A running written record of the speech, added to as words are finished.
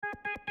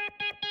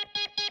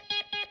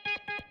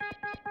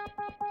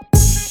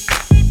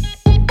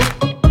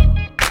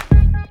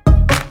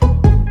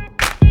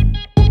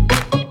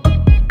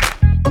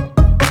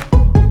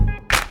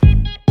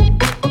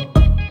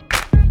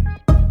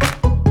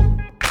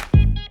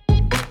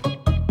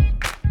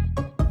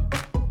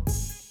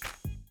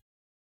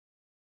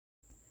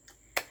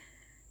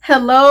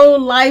Hello,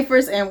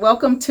 lifers, and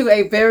welcome to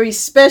a very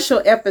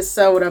special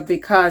episode of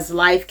Because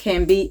Life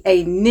Can Be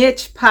a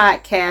Niche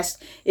podcast.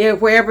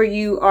 Wherever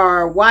you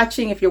are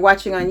watching, if you're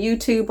watching on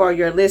YouTube or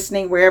you're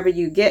listening, wherever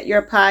you get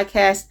your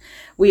podcast,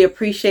 we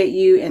appreciate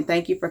you and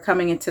thank you for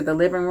coming into the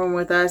living room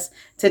with us.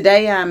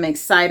 Today, I'm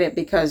excited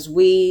because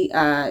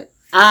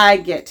I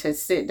get to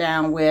sit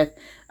down with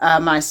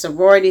my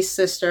sorority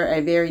sister,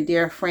 a very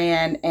dear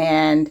friend,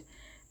 and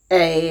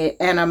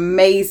an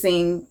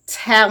amazing,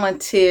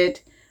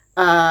 talented,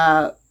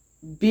 uh,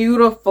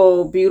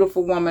 beautiful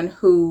woman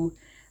who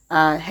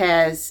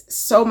has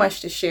so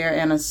much to share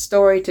and a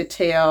story to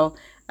tell.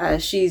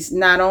 She's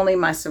not only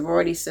my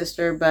sorority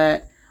sister,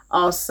 but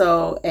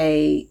also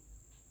a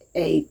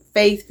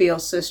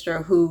faith-filled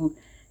sister who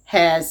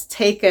has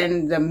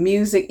taken the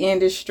music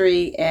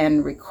industry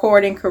and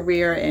recording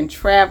career and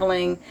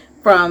traveling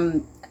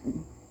from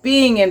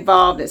being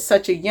involved at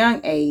such a young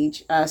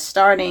age,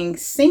 starting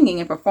singing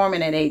and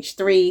performing at age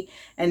 3,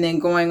 and then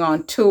going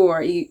on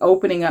tour,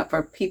 opening up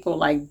for people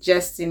like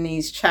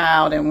Destiny's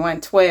Child and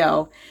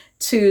 112,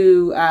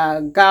 to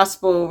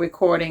gospel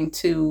recording,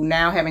 to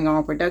now having our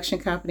own production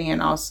company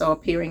and also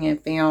appearing in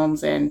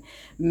films and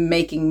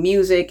making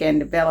music and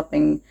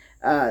developing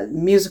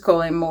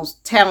musical and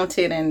most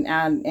talented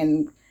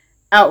and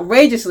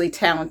outrageously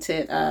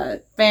talented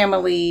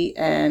family,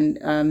 and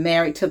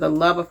married to the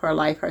love of her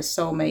life, her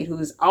soulmate, who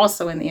is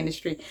also in the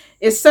industry.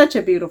 It's such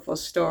a beautiful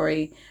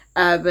story.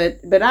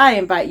 But I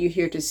invite you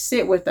here to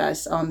sit with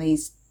us on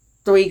these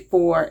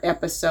 3-4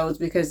 episodes,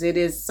 because it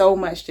is so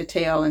much to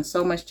tell and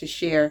so much to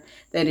share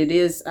that it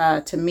is,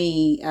 to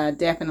me,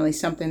 definitely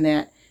something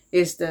that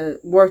is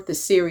worth the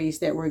series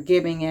that we're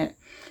giving it,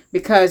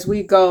 because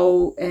we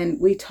go and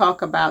we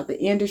talk about the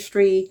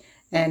industry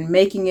and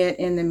making it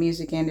in the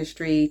music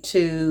industry,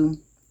 to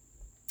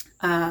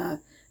uh,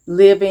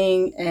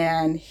 living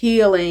and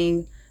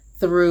healing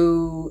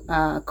through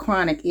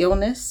chronic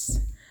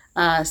illness,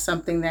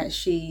 something that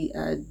she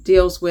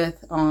deals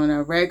with on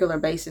a regular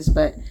basis,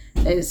 but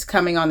is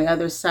coming on the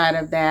other side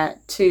of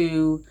that,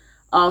 to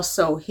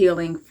also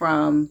healing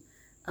from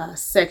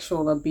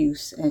sexual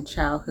abuse and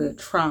childhood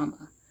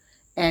trauma,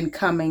 and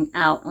coming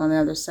out on the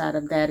other side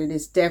of that. It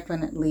is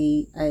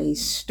definitely a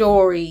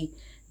story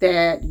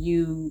that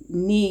you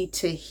need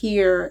to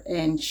hear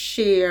and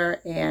share,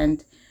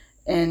 and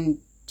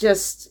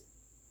just,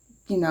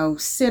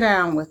 sit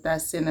down with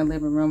us in the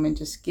living room and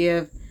just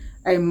give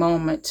a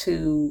moment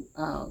to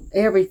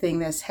everything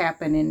that's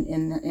happened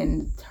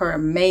in her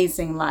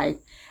amazing life,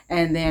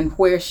 and then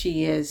where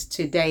she is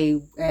today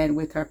and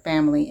with her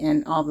family,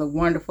 and all the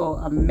wonderful,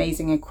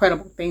 amazing,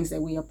 incredible things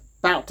that we are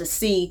about to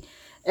see,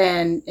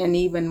 and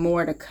even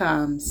more to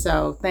come.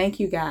 So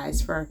thank you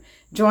guys for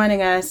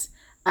joining us,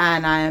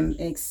 and I am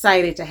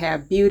excited to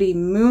have Beauty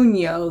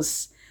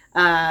Munoz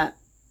uh,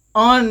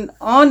 on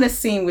the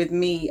scene with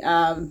me.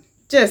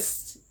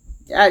 Just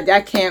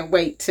I can't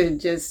wait to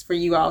just for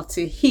you all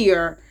to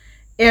hear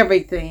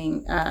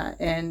everything,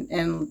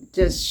 and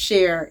just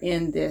share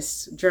in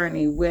this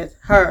journey with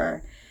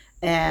her,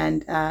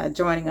 and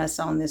joining us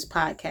on this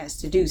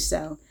podcast to do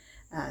so.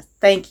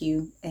 Thank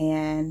you,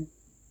 and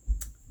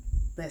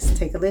let's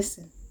take a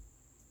listen.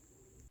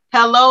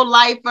 Hello,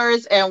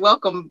 lifers, and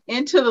welcome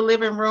into the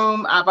living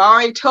room. I've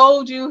already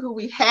told you who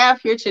we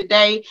have here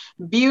today,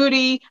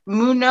 Beauty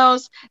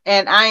Munoz,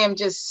 and I am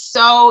just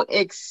so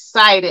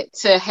excited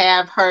to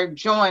have her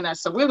join us.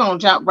 So we're going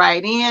to jump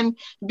right in.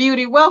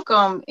 Beauty,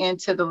 welcome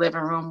into the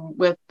living room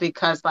with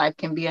Because Life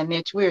Can Be a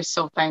Niche. We're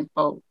so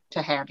thankful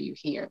to have you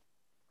here.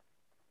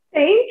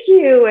 Thank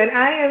you. And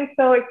I am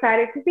so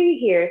excited to be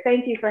here.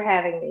 Thank you for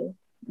having me.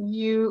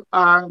 You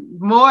are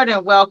more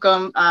than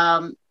welcome.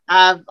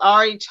 I've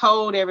already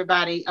told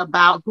everybody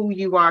about who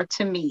you are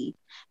to me.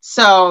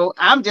 So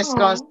I'm just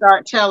going to Aw.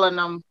 start telling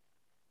them,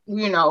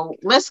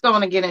 let's go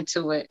on and get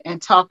into it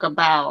and talk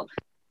about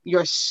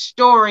your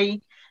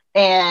story,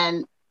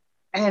 and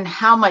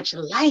how much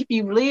life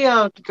you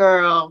lived,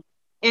 girl,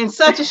 in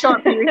such a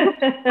short period.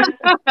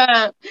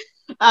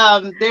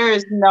 There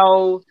is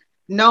no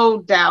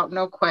doubt,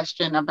 no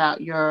question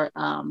about your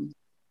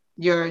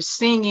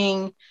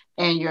singing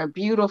and your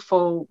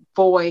beautiful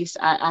voice.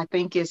 I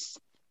think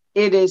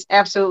it is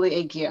absolutely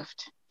a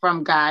gift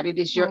from God. It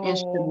is your Oh,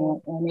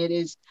 instrument, and it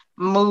is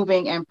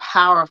moving and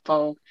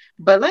powerful.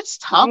 But let's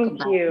talk thank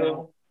about that.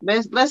 you.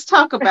 Let's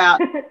talk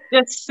about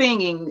just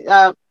singing.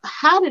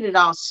 How did it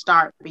all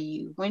start for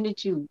you? When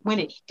did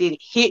it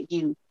hit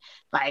you?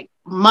 Like,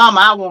 Mama,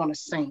 I want to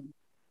sing.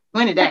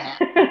 When did that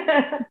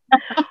happen?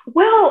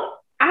 Well,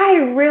 I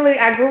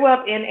grew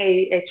up in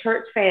a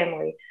church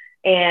family,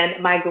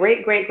 and my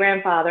great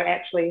grandfather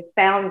actually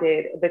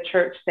founded the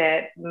church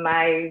that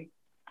my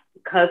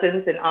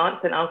cousins and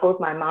aunts and uncles,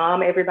 my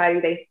mom, everybody,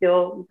 they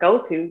still go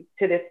to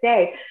this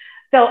day.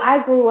 So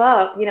I grew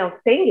up,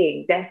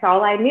 singing. That's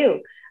all I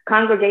knew.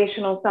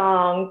 Congregational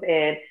songs.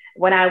 And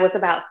when I was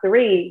about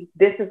 3,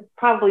 this is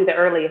probably the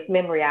earliest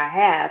memory I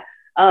have.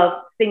 of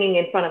singing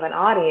in front of an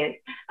audience.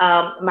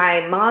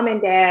 My mom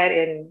and dad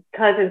and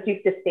cousins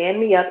used to stand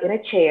me up in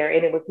a chair,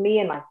 and it was me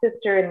and my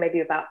sister and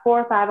maybe about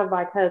 4 or 5 of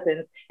my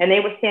cousins, and they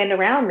would stand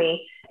around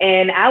me,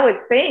 and I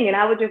would sing, and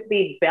I would just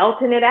be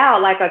belting it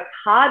out like a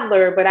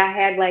toddler, but I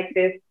had like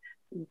this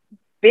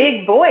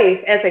big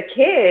voice as a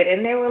kid,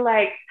 and they were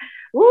like,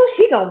 "Ooh,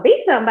 she gonna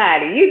be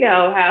somebody," you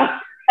know how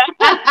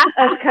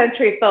us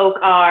country folk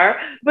are,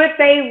 but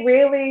they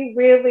really,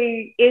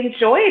 really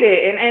enjoyed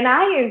it. And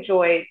I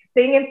enjoyed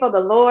singing for the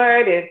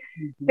Lord and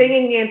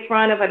singing in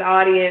front of an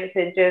audience,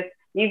 and just,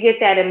 you get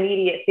that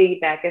immediate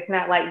feedback. It's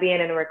not like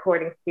being in a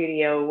recording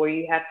studio where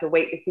you have to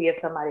wait to see if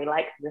somebody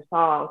likes the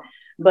song,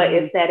 but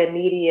it's that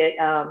immediate,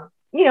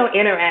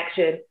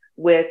 interaction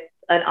with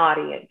an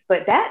audience.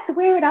 But that's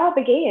where it all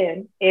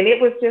began. And it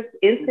was just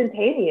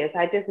instantaneous.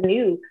 I just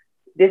knew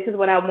this is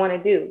what I want to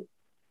do.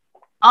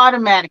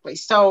 Automatically.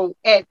 So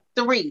at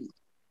 3,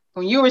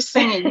 when you were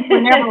singing, you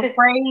were never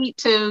afraid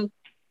to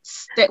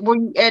were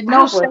you at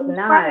no stage? I was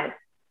not.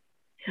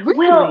 Really?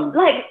 Well,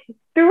 like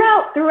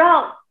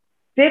throughout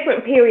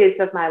different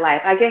periods of my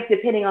life, I guess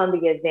depending on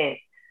the event,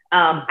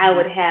 I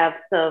would have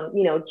some,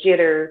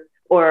 jitters,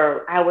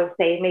 or I would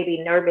say maybe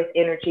nervous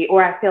energy,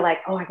 or I feel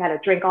like, oh, I got to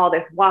drink all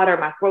this water.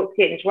 My throat's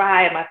getting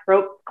dry and my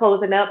throat's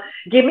closing up.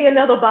 Give me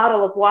another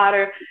bottle of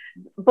water.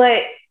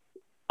 But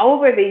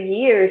over the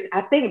years,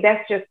 I think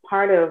that's just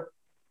part of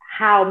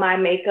how my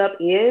makeup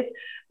is.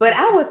 But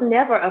I was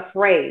never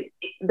afraid.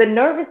 The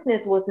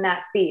nervousness was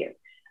not fear.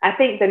 I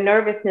think the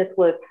nervousness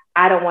was,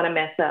 I don't want to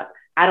mess up.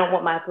 I don't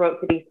want my throat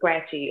to be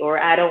scratchy, or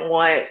I don't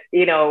want,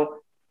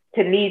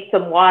 to need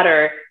some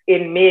water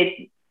in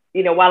mid,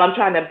 while I'm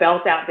trying to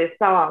belt out this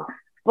song.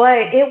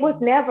 But it was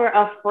never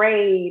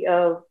afraid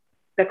of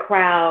the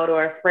crowd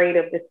or afraid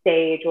of the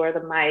stage or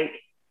the mic.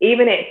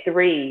 Even at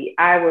 3,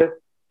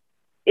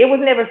 it was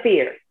never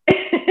fear.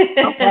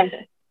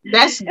 Okay.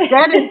 That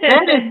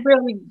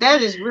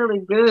is really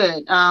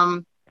good.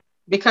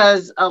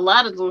 Because a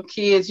lot of little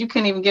kids, you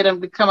couldn't even get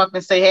them to come up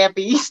and say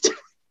Happy Easter.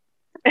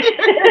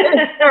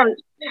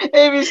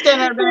 They be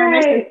standing up there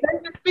and they say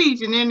the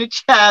speech, and then the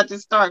child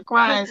just start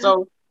crying.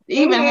 So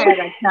even had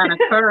that kind of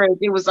courage,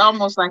 it was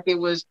almost like it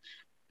was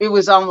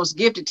almost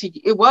gifted to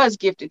you. It was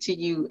gifted to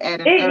you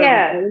at an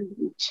early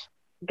age.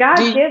 God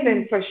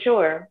given for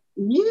sure.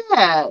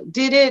 Yeah.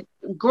 Did it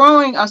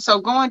going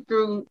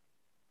through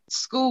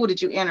school,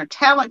 did you enter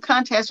talent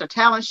contests or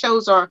talent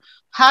shows, or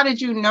how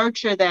did you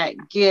nurture that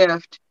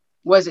gift?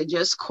 Was it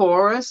just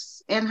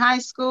chorus in high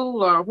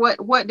school, or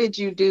what did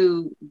you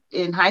do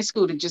in high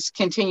school to just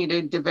continue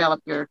to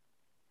develop your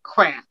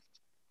craft?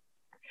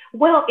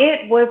 Well,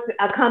 it was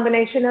a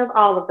combination of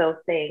all of those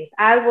things.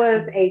 I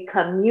was a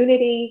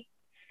community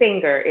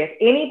singer. If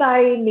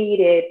anybody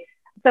needed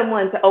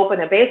someone to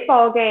open a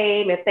baseball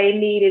game, if they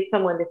needed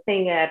someone to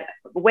sing at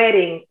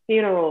weddings,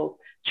 funerals,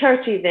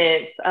 church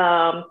events,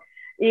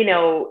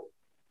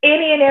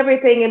 any and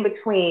everything in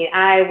between,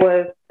 I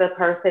was the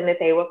person that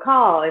they would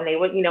call, and they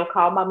would,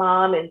 call my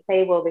mom and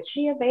say, well, is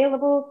she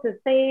available to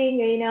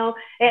sing,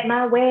 at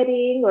my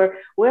wedding, or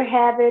we're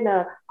having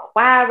a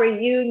choir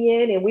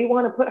reunion and we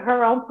want to put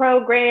her on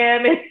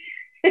program. And,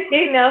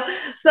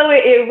 so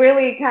it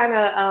really kind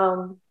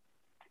of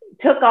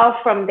took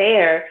off from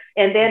there.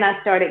 And then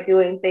I started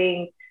doing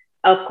things,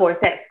 of course,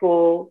 at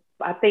school.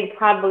 I think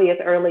probably as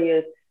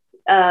early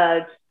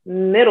as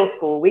middle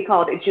school. We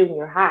called it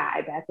junior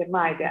high back in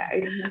my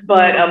day,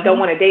 but don't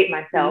want to date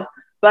myself.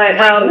 But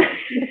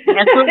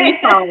that's what we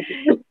called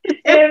it.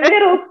 In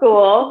middle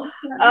school,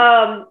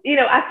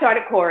 I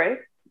started chorus,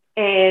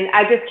 and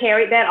I just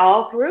carried that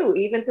all through,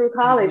 even through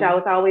college. I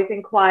was always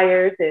in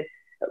choirs and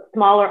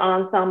smaller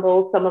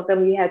ensembles. Some of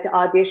them you had to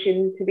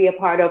audition to be a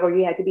part of, or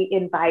you had to be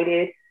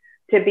invited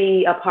to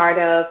be a part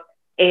of.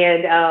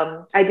 And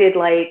I did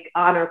like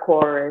honor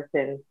chorus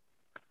and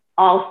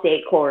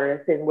all-state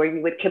chorus, and where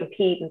you would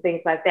compete and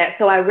things like that.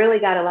 So I really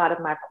got a lot of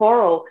my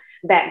choral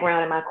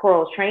background and my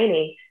choral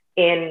training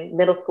in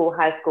middle school,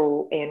 high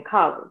school, and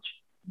college.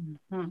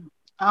 Mm-hmm.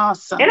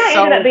 Awesome. And I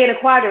ended up being a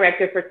choir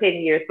director for 10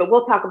 years, but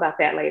we'll talk about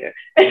that later.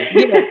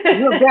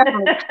 We'll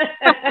definitely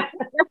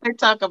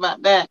talk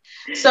about that.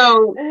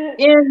 So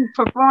in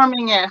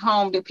performing at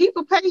home, did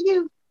people pay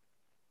you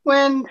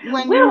when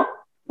you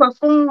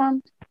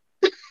performed?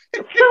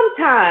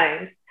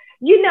 Sometimes,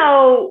 we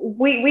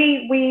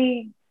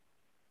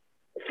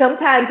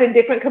sometimes in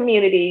different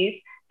communities,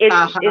 it's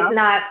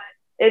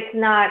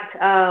not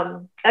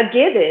a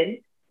given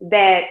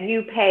that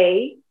you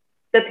pay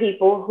the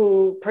people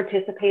who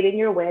participate in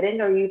your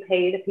wedding, or you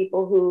pay the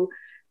people who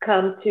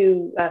come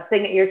to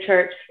sing at your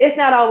church. It's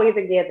not always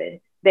a given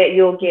that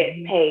you'll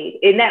get paid.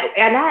 And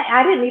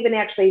I didn't even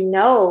actually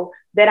know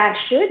that I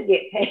should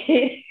get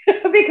paid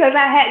because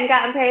I hadn't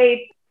gotten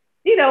paid,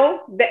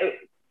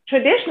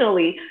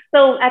 traditionally.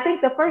 So I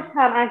think the first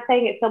time I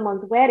sang at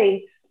someone's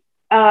wedding,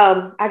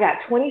 I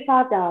got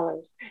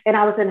 $25, and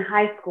I was in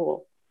high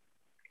school.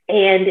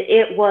 And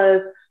it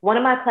was one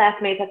of my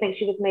classmates. I think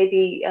she was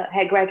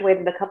had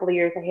graduated a couple of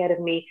years ahead of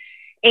me.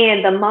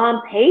 And the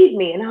mom paid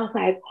me. And I was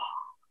like,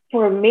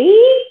 for me,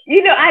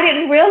 I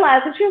didn't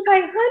realize. And she was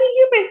like, honey,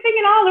 you've been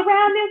singing all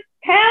around this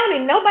town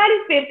and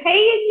nobody's been paying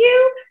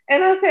you.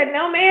 And I said,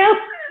 no, ma'am.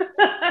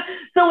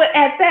 So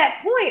at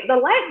that point, the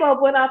light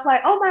bulb went off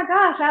like, oh my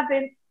gosh, I've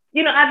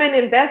been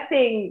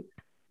investing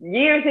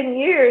years and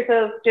years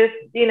of just,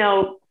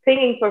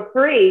 singing for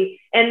free.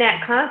 And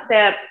that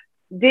concept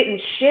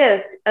didn't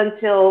shift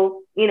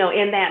until,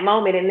 in that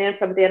moment. And then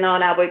from then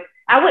on,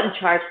 I wouldn't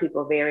charge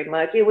people very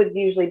much. It would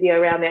usually be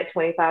around that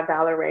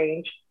 $25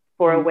 range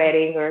for a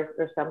wedding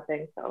or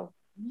something. So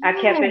I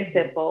kept it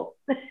simple.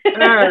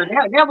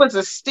 That was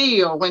a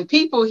steal. When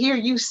people hear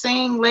you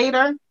sing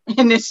later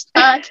in this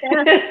podcast,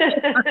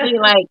 I'll be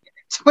like,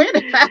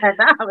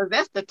 $25,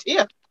 that's the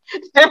tip.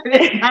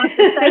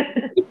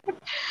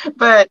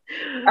 But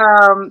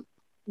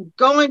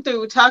going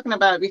through talking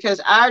about it, because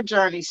our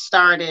journey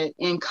started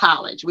in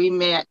college. We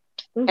met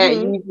at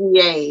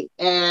UGA,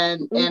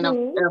 and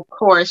of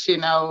course,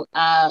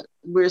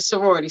 we're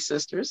sorority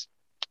sisters.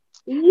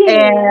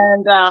 Yeah.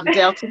 And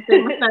Delta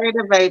Sigma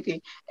Theta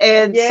baby.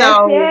 And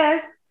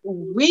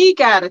we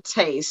got a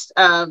taste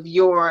of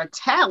your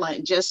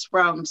talent just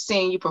from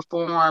seeing you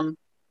perform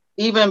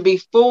even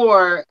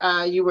before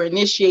you were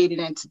initiated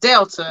into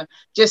Delta,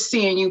 just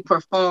seeing you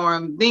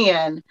perform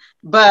then.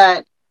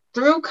 But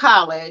through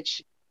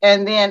college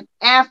and then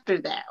after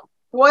that,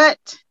 where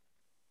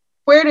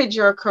did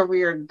your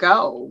career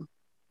go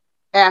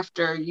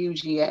after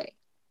UGA?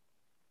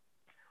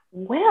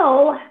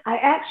 Well, I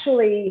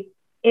actually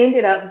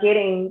ended up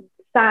getting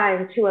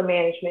signed to a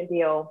management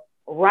deal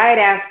right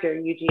after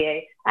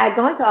UGA. I had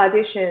gone to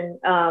audition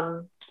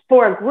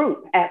for a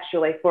group,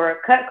 actually, for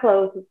Cut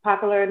Close, a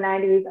popular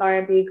 90s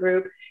R&B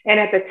group. And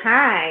at the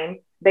time,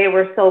 they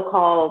were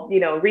so-called,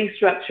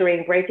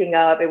 restructuring, breaking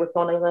up. It was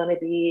only going to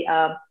be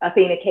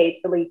Athena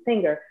Cates, the lead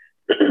singer.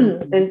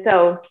 And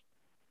so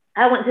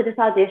I went to this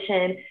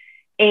audition,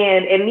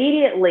 and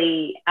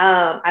immediately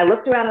I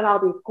looked around at all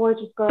these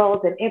gorgeous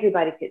girls, and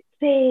everybody could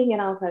sing.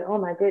 And I was like, oh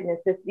my goodness,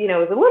 this, it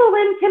was a little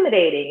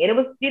intimidating. And it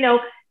was,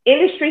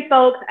 industry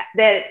folks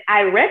that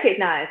I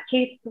recognized,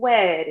 Keith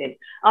Sweat and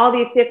all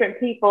these different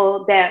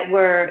people that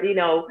were,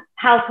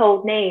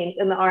 household names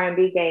in the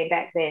R&B game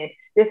back then.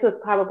 This was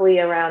probably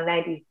around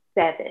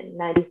 97,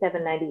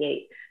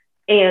 98.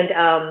 And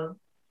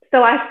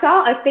so I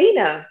saw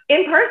Athena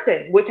in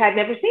person, which I'd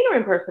never seen her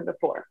in person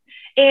before.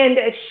 And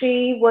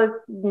she was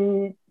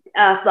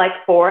like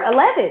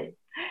 4'11".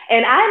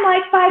 And I'm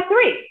like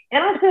 5'3".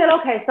 And I said,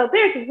 okay, so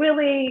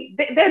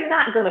they're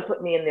not going to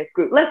put me in this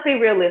group. Let's be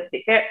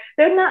realistic.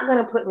 They're not going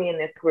to put me in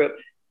this group.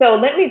 So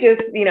let me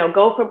just,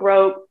 go for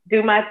broke,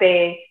 do my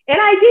thing. And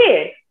I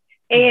did.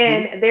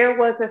 And there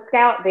was a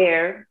scout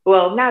there.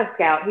 Well, not a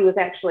scout. He was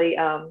actually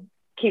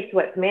Keith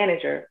Sweat's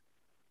manager.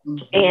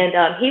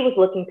 And he was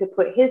looking to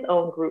put his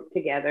own group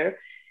together.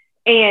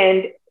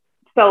 And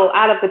so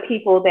out of the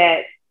people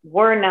that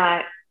were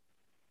not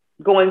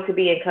going to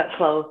be in Cut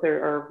Close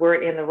or were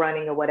in the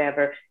running or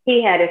whatever,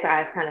 he had his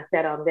eyes kind of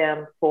set on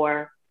them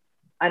for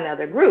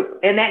another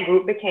group. And that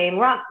group became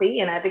Roxy,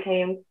 and I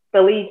became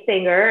the lead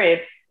singer. And,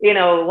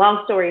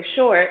 long story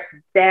short,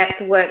 that's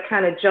what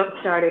kind of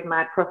jump-started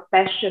my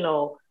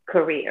professional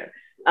career.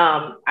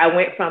 I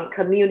went from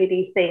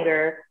community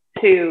singer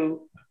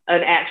to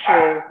an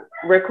actual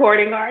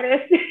recording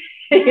artist,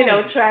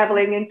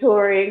 traveling and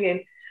touring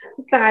and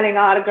signing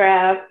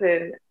autographs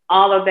and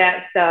all of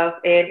that stuff.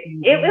 And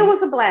it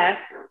was a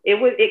blast.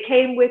 It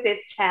came with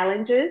its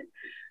challenges,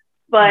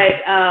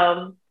 but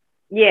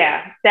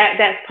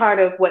that's part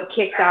of what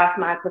kicked off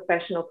my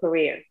professional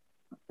career.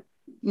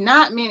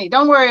 Not many.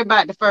 Don't worry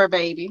about the fur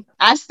baby.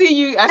 I see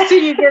you get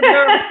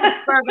nervous with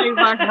the fur baby.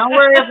 Don't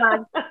worry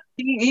about it.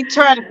 He's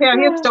trying to tell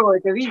his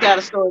story because he got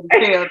a story to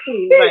tell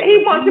too.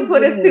 He wants to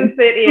put his 2 cents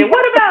in.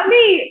 What about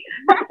me?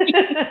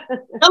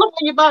 Tell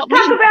me about me.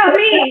 Talk about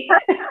me.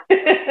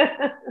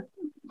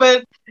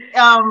 But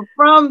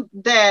from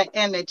that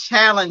and the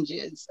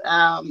challenges,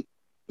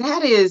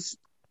 that is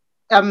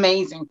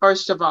amazing.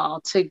 First of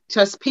all, to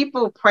just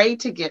people pray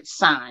to get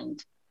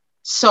signed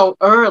so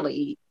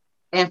early,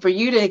 and for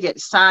you to get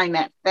signed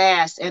that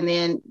fast, and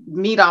then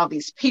meet all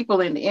these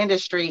people in the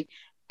industry,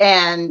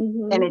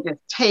 and it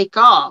just take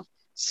off.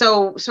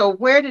 So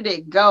where did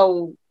it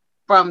go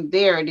from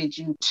there? Did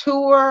you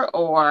tour,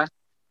 or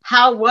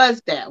how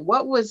was that?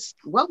 What was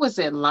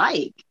it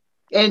like?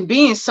 And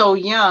being so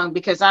young,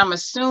 because I'm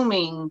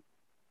assuming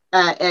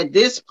at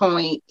this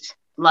point,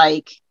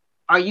 like,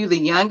 are you the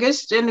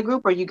youngest in the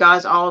group, or are you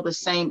guys all the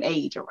same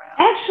age around?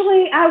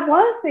 Actually, I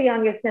was the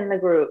youngest in the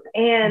group,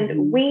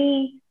 and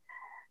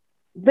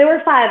there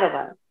were 5 of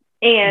us.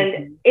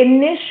 And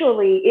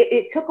initially,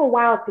 it took a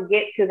while to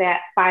get to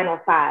that final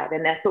 5,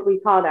 and that's what we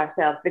called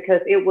ourselves,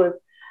 because it was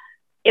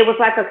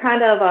like a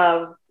kind of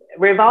a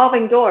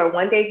revolving door.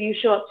 One day you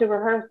show up to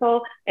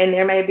rehearsal, and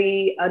there may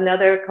be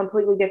another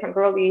completely different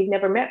girl that you've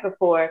never met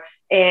before.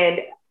 And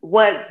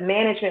what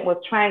management was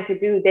trying to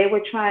do, they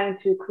were trying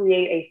to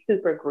create a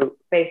super group,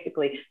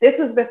 basically. This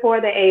was before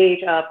the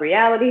age of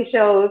reality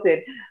shows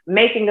and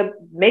making the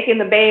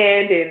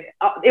band, and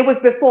it was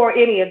before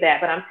any of that.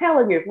 But I'm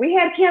telling you, if we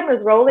had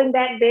cameras rolling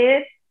back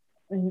then,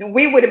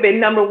 we would have been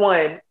number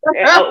one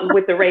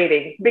with the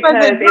ratings because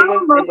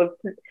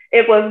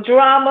it was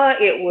drama,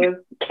 it was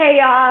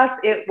chaos,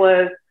 it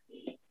was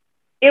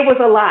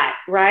a lot,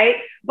 right?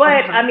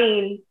 But I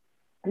mean,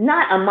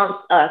 not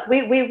amongst us.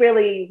 We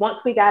really, once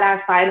we got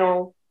our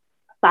final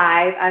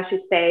 5, I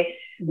should say,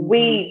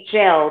 we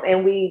gelled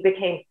and we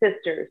became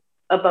sisters.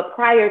 But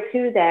prior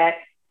to that,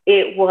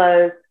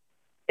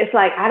 it's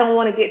like, I don't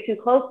want to get too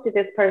close to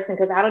this person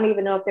because I don't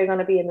even know if they're going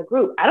to be in the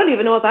group. I don't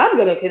even know if I'm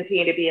going to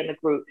continue to be in the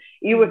group.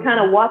 You were kind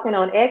of walking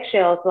on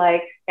eggshells,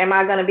 like, am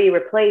I going to be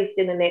replaced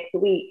in the next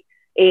week?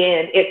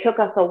 And it took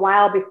us a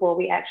while before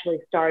we actually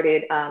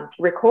started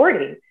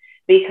recording,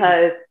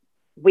 because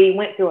we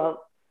went through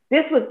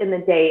this was in the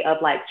day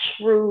of like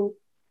true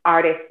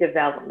artist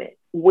development,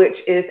 which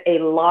is a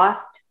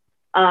lost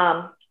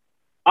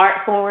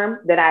art form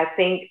that I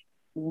think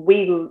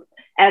we,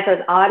 as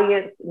an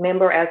audience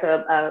member, as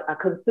a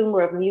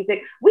consumer of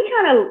music,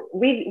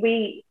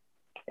 we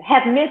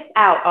have missed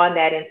out on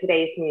that in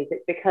today's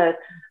music. Because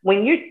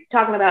when you're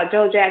talking about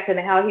Joe Jackson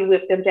and how he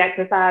whipped them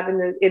Jackson 5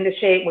 in the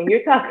shape, when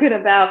you're talking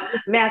about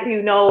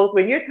Matthew Knowles,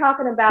 when you're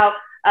talking about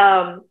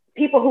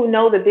people who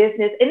know the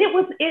business, and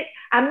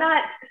I'm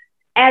not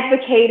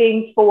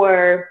advocating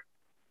for,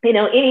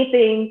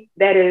 anything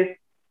that is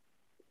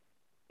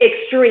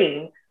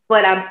extreme,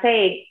 but I'm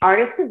saying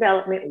artist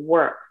development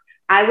works.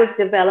 I was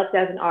developed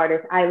as an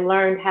artist. I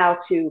learned how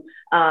to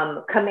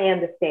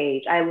command the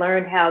stage. I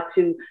learned how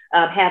to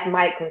have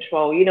mic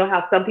control. You know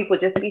how some people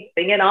just be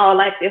singing all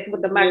like this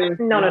with the mic.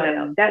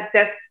 No. That's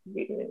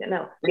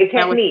no. Your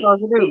technique.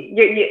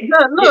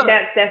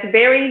 That's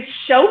very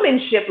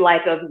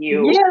showmanship-like of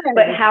you. Yes.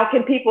 But how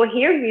can people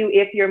hear you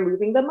if you're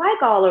moving the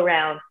mic all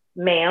around,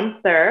 ma'am,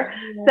 sir?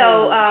 Yes.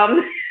 So,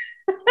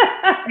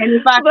 and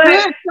if I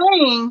could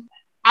sing,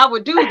 I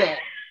would do that.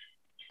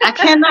 I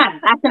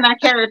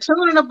cannot carry a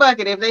tune in a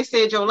bucket. If they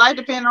said your life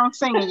depends on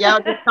singing, y'all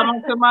just come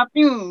on to my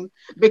fume,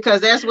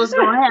 because that's what's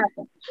going to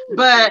happen.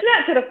 But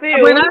not to the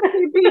fume. When I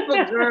see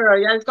people, girl,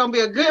 yeah, it's going to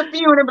be a good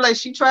fume. They'll be like,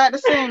 she tried to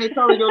sing. They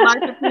told her your life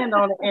depends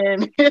on it,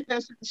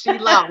 and she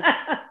lost.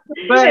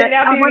 But and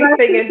now people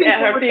singing at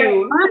her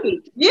fume.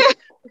 Yeah.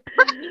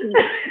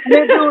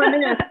 They're doing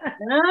this.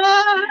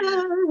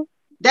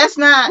 That's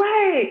not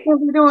right.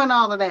 We're doing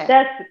all of that.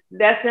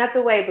 That's not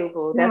the way,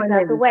 boo-boo. That's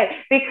not the way.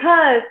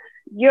 Because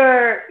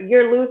you're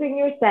losing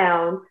your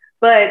sound,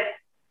 but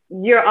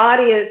your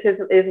audience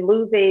is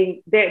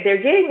losing. They're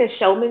getting the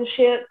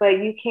showmanship, but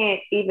you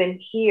can't even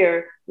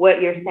hear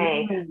what you're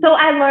saying. So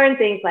I learned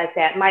things like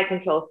that: mic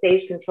control,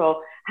 stage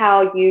control,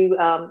 how you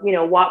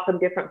walk from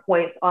different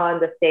points on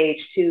the stage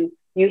to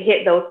you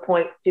hit those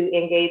points to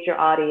engage your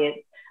audience,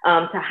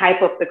 to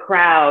hype up the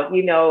crowd.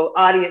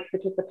 Audience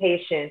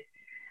participation.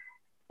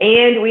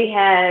 And we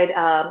had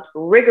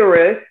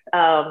rigorous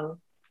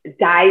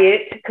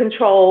diet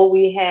control.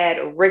 We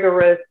had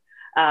rigorous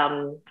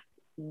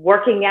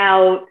working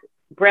out,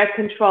 breath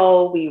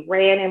control. We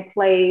ran in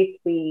place.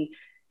 We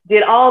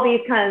did all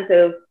these kinds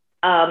of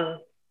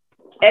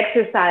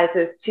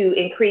exercises to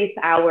increase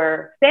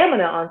our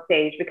stamina on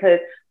stage, because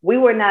we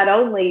were not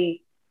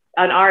only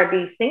an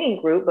R&B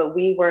singing group, but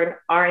we were an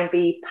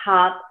R&B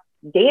pop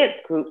dance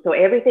group. So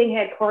everything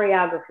had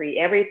choreography.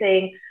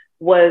 Everything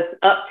was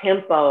up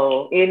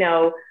tempo.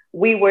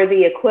 We were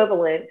the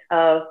equivalent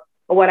of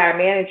what our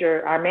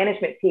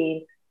management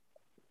team,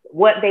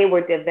 what they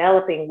were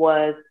developing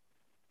was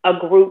a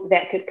group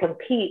that could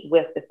compete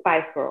with the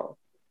Spice Girls.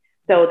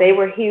 So they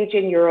were huge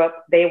in Europe.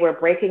 They were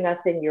breaking us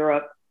in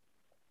Europe.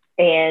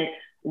 And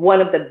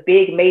one of the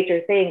big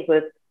major things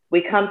was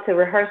we come to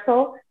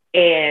rehearsal,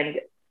 and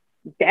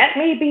that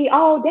may be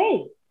all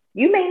day.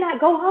 You may not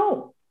go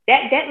home.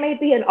 That may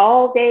be an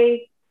all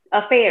day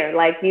affair.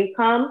 Like, you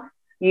come,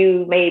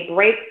 you may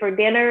break for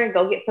dinner and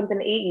go get something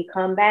to eat. You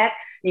come back,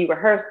 you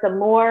rehearse some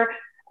more.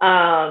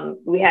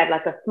 We had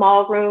like a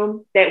small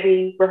room that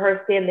we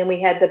rehearsed in. Then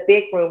we had the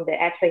big room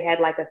that actually had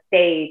like a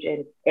stage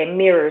and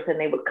mirrors, and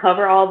they would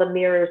cover all the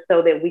mirrors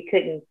so that we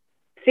couldn't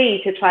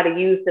see to try to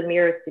use the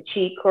mirrors to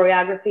cheat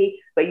choreography,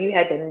 but you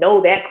had to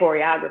know that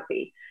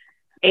choreography.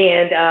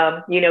 And,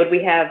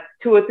 we have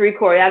 2 or 3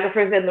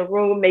 choreographers in the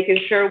room making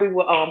sure we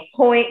were on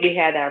point. We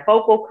had our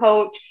vocal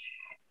coach,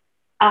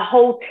 a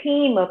whole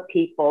team of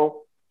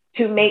people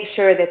to make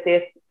sure that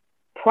this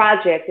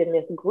project and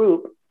this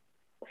group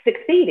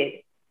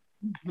succeeded.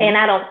 Mm-hmm. And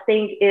I don't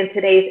think in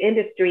today's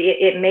industry,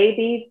 it may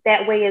be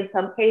that way in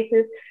some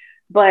cases,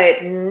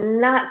 but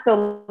not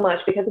so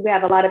much, because we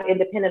have a lot of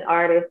independent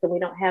artists and we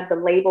don't have the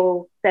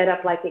label set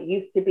up like it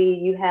used to be.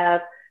 You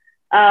have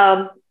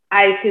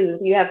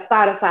iTunes, you have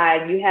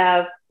Spotify, you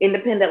have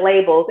independent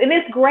labels, and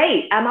it's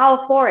great. I'm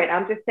all for it.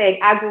 I'm just saying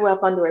I grew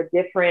up under a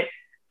different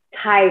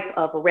type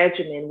of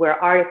regimen where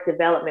artist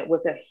development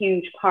was a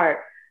huge part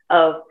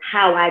of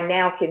how I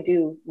now can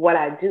do what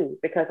I do,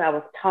 because I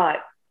was taught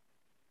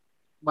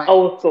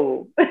old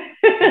school.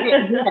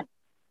 Yeah.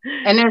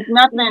 And there's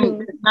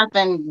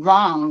nothing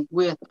wrong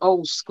with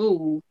old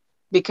school,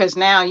 because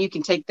now you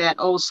can take that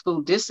old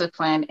school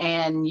discipline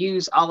and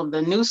use all of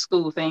the new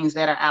school things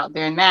that are out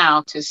there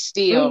now to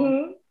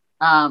still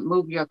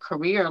move your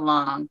career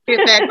along.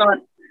 Get back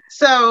on.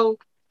 So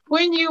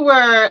when you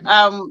were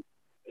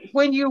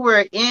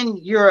in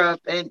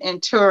Europe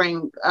and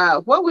touring,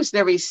 what was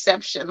the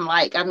reception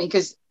like? I mean,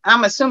 because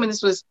I'm assuming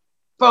this was,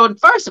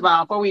 first of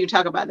all, before we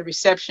talk about the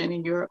reception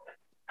in Europe,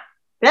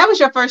 that was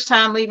your first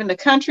time leaving the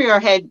country, or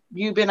had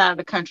you been out of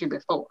the country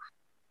before?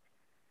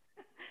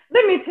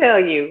 Let me tell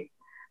you,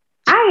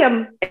 I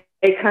am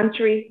a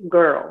country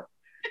girl.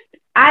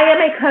 I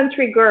am a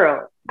country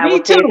girl. I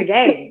will say it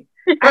again.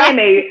 I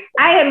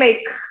am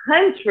a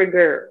country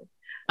girl.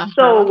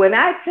 So when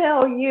I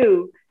tell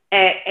you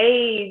at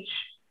age,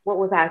 what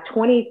was I,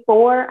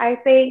 24, I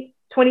think,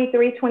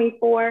 23,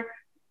 24,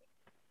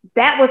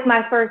 that was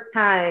my first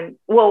time.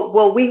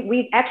 Well,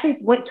 we actually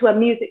went to a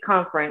music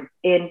conference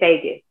in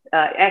Vegas,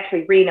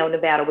 actually Reno,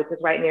 Nevada, which is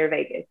right near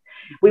Vegas.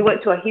 We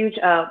went to a huge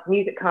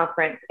music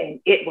conference, and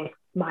it was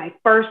my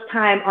first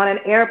time on an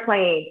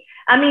airplane.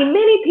 I mean,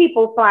 many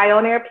people fly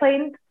on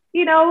airplanes,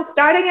 you know,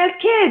 starting as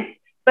kids,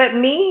 but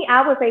me,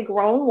 I was a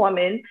grown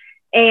woman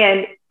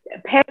and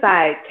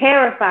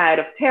terrified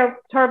of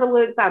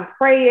turbulence. I'm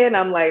praying.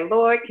 I'm like,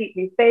 Lord, keep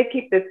me safe,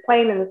 keep this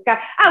plane in the sky.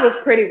 I was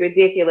pretty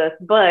ridiculous,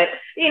 but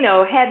you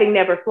know, having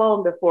never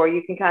flown before,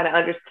 you can kind of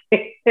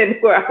understand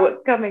where I was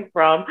coming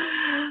from.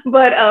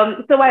 But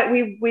so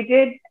we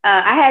did.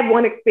 I had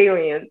one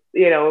experience,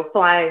 you know,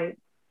 flying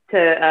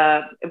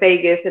to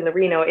Vegas in the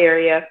Reno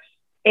area,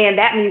 and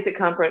that music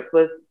conference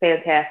was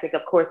fantastic.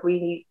 Of course,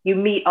 you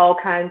meet all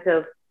kinds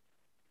of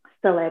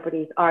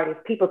celebrities,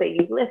 artists, people that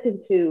you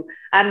listen to.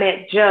 I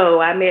met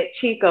Joe, I met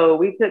Chico,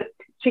 we took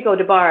Chico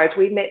DeBarge,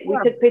 we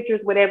took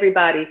pictures with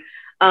everybody.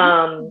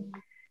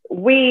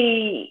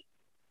 We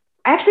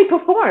actually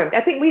performed.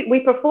 I think we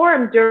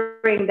performed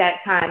during that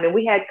time, and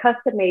we had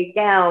custom made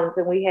gowns,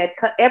 and we had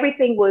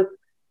everything was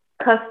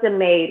custom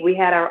made. We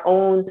had our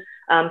own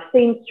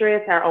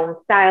seamstress, our own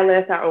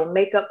stylist, our own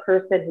makeup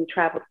person who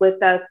traveled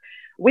with us.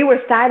 We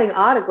were signing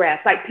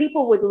autographs. Like,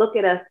 people would look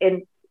at us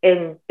and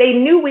they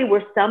knew we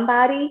were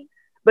somebody,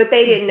 but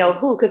they didn't know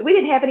who, because we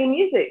didn't have any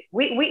music.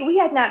 We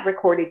had not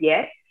recorded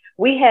yet.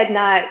 We had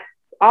not,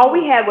 all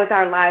we had was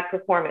our live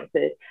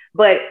performances.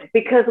 But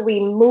because we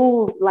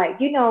moved, like,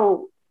 you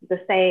know,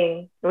 the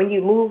saying, when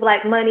you move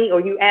like money, or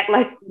you act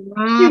like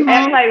you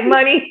act like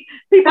money,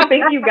 people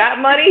think you got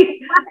money.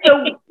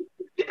 So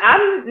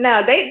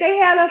they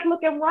had us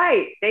looking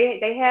right.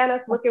 They had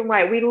us looking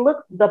right. We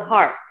looked the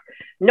part.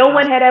 No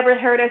one had ever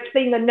heard us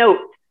sing a note,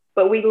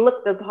 but we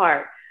looked the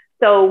part.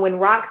 So when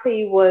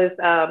Roxy was,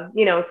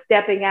 you know,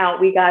 stepping out,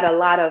 we got a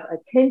lot of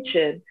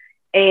attention,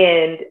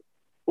 and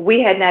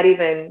we had not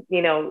even,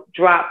 you know,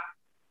 dropped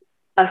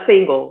a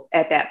single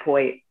at that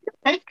point.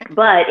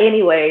 But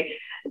anyway,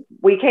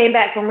 we came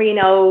back from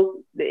Reno.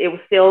 It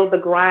was still the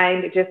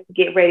grind just to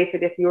get ready for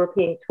this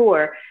European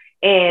tour.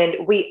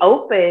 And we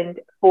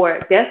opened for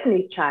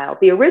Destiny's Child,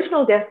 the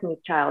original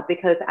Destiny's Child,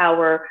 because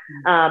our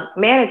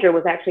manager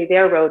was actually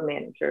their road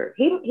manager.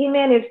 He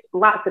managed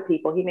lots of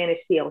people. He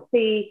managed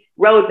TLC,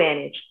 road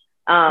managed,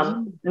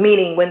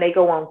 meaning when they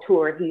go on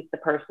tour, he's the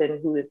person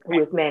who is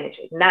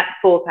managing, not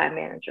full-time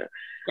manager.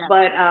 Yeah.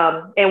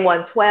 But in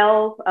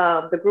 112,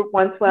 the group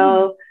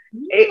 112,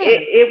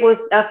 it was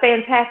a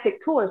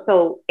fantastic tour.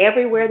 So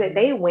everywhere that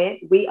they went,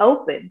 we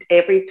opened.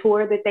 Every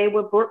tour that they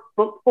were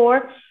booked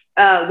for,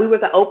 we were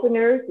the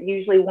openers.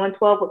 Usually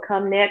 112 would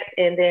come next,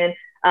 and then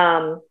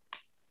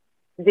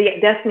the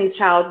Destiny's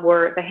Child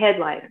were the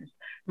headliners.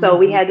 So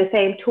we had the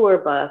same tour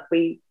bus.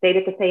 We stayed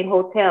at the same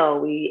hotel.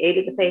 We ate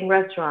at the same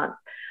restaurants.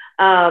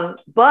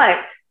 But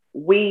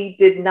we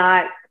did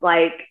not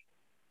like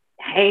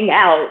hang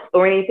out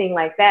or anything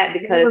like that,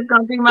 because that was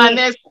going to be my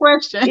next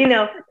question. You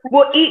know,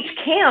 well, each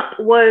camp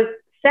was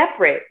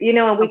separate, you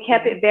know, and we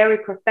kept it very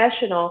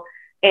professional.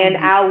 And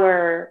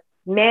our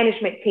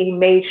management team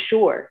made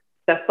sure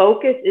the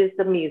focus is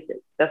the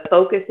music. The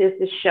focus is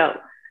the show.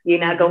 You're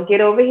not going to get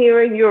over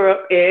here in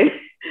Europe and,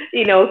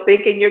 you know,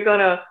 thinking you're going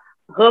to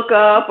hook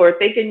up or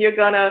thinking you're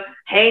going to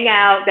hang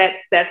out.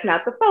 That's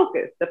not the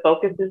focus. The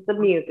focus is the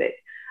music.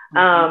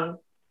 Because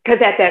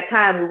at that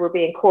time we were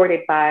being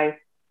courted by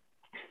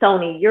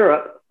Sony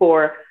Europe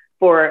for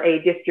a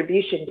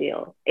distribution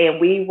deal. And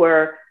we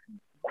were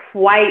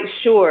quite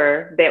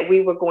sure that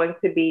we were going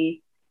to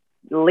be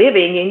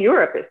living in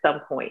Europe at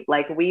some point.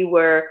 Like, we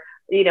were,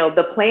 you know,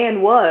 the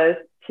plan was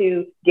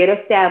to get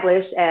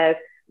established as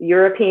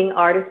European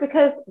artists,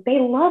 because they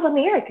love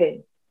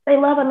Americans. They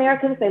love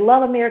Americans. They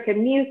love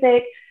American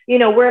music. You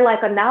know, we're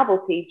like a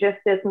novelty just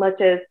as much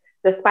as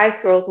the Spice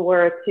Girls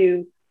were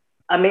to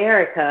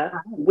America.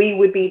 We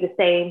would be the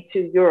same to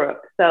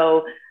Europe.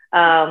 So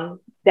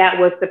that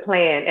was the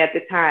plan at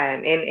the time.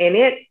 And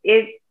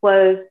it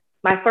was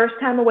my first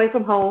time away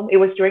from home. It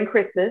was during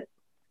Christmas.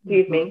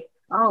 Excuse me.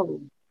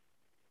 Oh.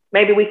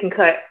 Maybe we can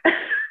cut.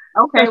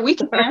 Okay, we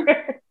can.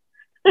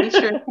 We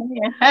sure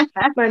can.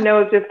 My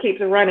nose just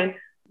keeps running.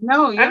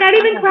 No, I'm not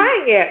even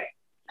crying yet.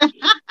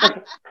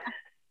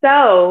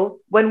 So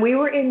when we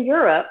were in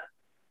Europe,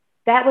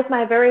 that was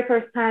my very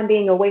first time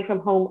being away from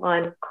home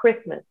on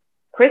Christmas.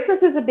 Christmas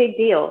is a big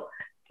deal.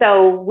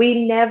 So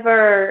we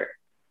never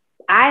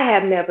I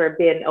have never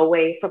been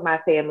away from my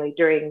family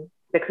during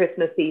the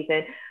Christmas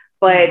season,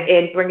 but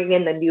in bringing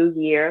in the new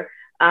year,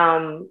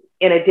 in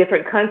a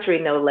different country,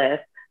 no less.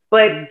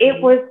 But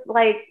it was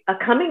like a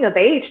coming of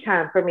age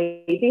time for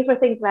me. These were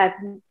things that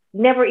I've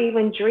never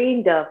even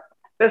dreamed of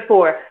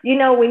before. You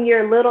know, when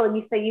you're little and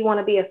you say you want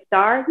to be a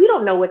star, you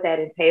don't know what that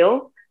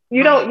entails.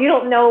 You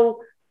don't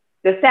know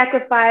the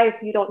sacrifice.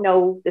 You don't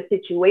know the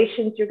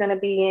situations you're going to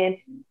be in.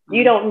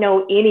 You don't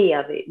know any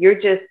of it.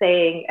 You're just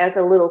saying as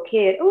a little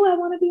kid, oh, I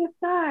want to be a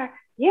star.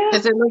 Yeah,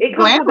 it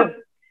comes with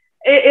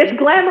it's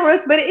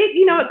glamorous, but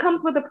it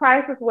comes with a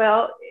price as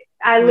well.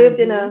 I lived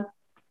in a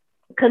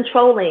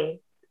controlling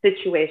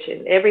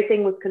situation.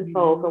 Everything was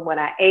controlled from what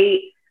I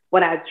ate,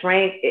 what I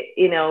drank.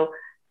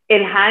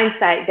 In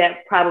hindsight,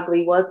 that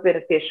probably was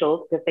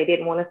beneficial because they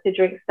didn't want us to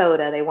drink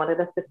soda. They wanted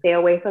us to stay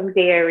away from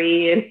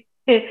dairy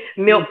and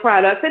milk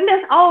products, and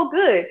that's all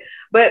good.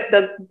 But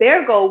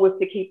their goal was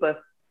to keep us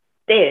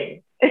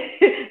thin.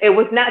 It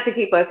was not to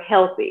keep us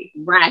healthy.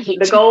 Right.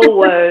 The goal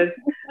was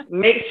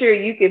make sure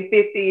you can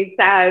fit these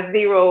size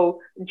 0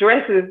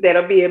 dresses that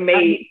are being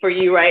made for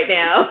you right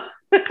now.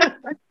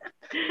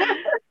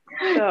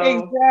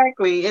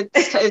 Exactly.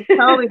 It's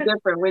totally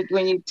different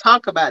when you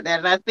talk about that.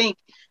 And I think,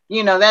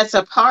 that's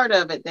a part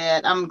of it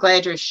that I'm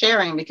glad you're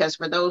sharing, because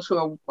for those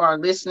who are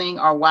listening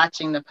or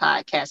watching the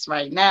podcast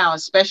right now,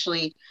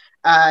 especially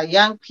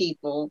young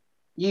people,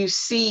 you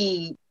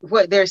see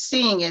what they're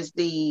seeing is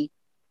the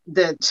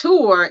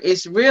tour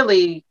is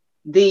really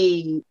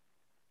the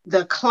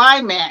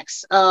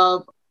climax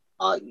of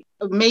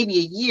maybe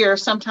a year,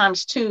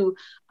 sometimes 2,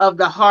 of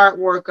the hard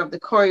work, of the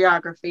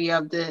choreography,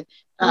 of the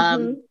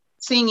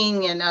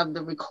singing, and of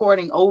the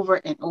recording over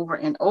and over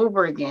and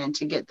over again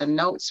to get the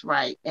notes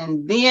right.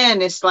 And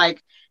then it's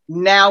like,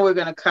 now we're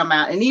going to come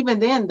out. And even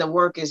then the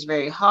work is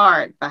very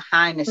hard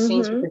behind the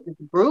scenes because it's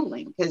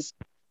grueling. Because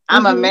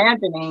I'm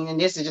imagining, and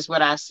this is just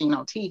what I've seen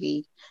on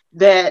TV,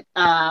 that,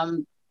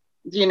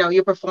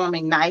 you're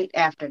performing night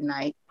after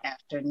night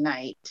after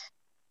night.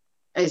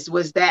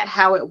 Was that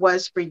how it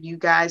was for you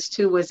guys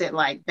too? Was it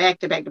like back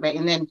to back to back,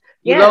 and then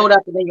you load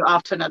up and then you're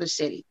off to another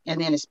city,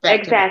 and then it's back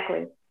exactly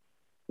to back?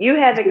 You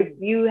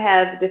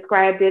have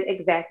described it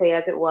exactly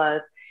as it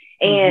was.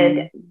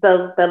 And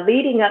the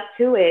leading up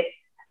to it,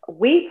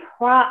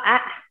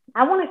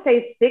 I want to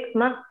say 6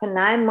 months to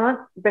 9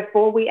 months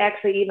before we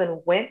actually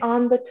even went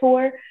on the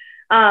tour,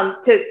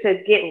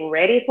 to get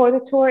ready for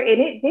the tour. And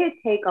it did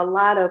take a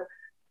lot of,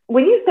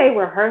 when you say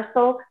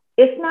rehearsal,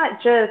 it's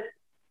not just,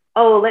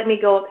 oh, let me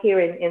go up here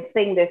and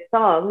sing this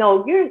song.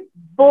 No, you're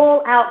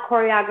full out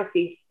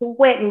choreography,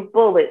 sweating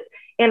bullets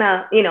in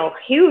a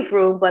huge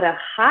room, but a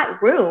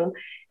hot room.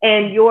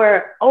 And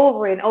you're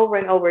over and over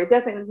and over. It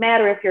doesn't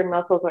matter if your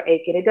muscles are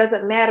aching. It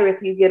doesn't matter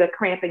if you get a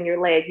cramp in your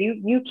leg.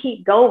 You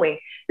keep going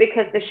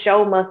because the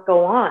show must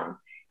go on.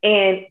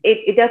 And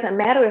it doesn't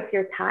matter if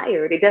you're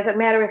tired. It doesn't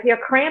matter if you're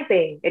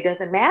cramping. It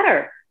doesn't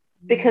matter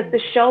because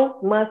the show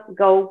must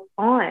go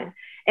on.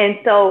 And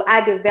so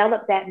I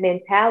developed that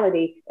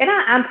mentality, and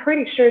I'm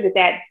pretty sure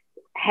that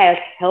has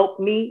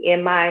helped me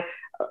in my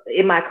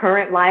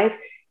current life,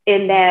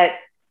 in that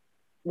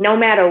no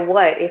matter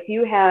what, if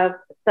you have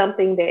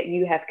something that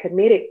you have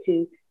committed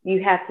to,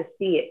 you have to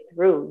see it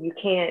through. You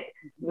can't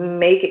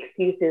make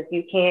excuses.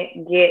 You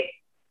can't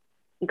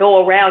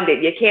go around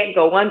it. You can't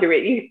go under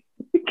it. You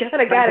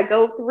gotta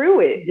go through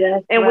it.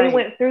 Yes, and we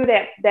went through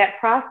that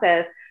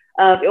process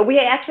of,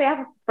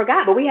 I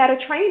forgot, but we had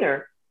a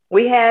trainer.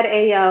 We had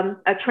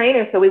a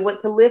trainer, so we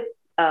went to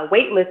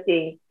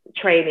weightlifting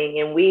training,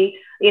 and we,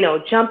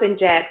 jumping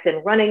jacks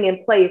and running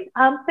in place.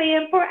 I'm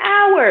saying for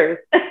hours,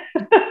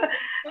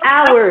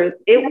 hours.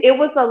 It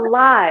was a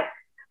lot,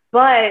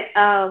 but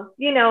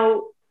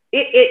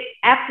it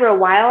after a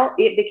while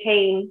it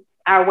became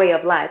our way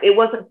of life. It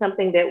wasn't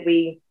something that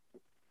we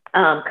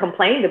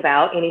complained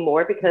about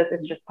anymore because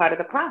it's just part of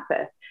the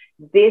process.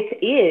 This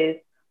is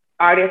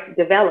artist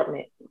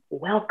development.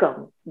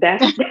 Welcome.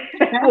 That's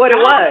what it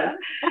was.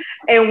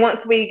 And once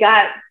we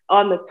got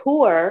on the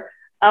tour,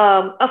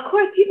 of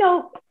course,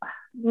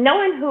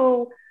 knowing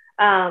who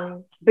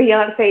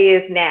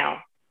Beyonce is now,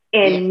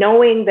 and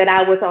knowing that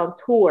I was on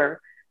tour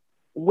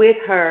with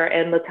her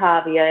and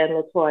Latavia and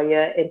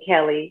Latoya and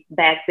Kelly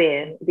back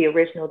then, the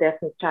original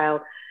Destiny's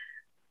Child,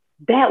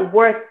 that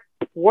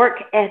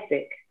work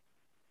ethic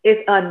is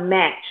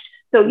unmatched.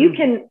 So you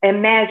can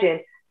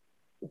imagine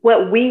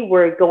what we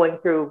were going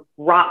through,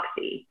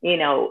 Roxy,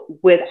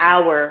 with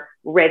our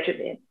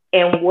regimen,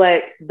 and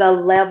what the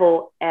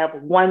level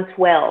of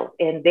 112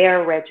 and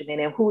their regimen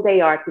and who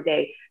they are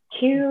today.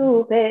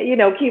 Don't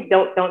keep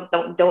that. Don't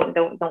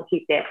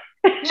keep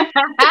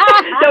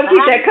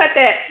that, cut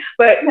that.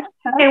 But,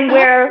 and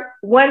where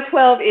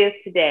 112 is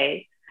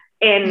today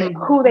and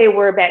who they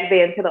were back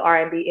then to the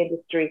R&B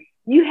industry,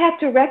 you have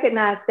to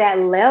recognize that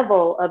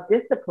level of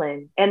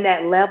discipline and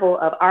that level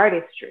of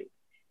artistry.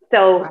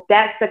 So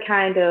that's the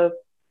kind of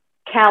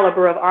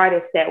caliber of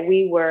artists that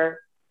we were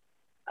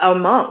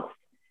amongst.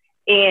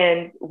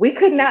 And we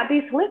could not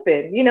be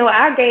slipping.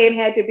 Our game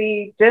had to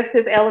be just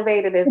as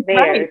elevated as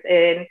theirs.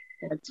 And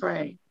that's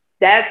right.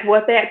 that's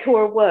what that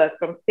tour was,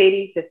 from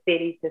city to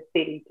city to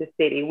city to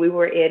city. We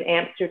were in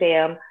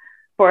Amsterdam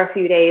for a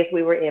few days.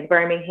 We were in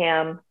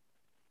Birmingham,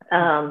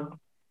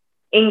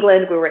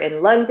 England. We were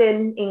in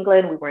London,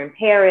 England. We were in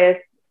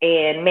Paris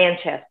and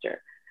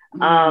Manchester.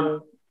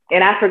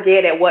 And I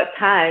forget at what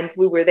times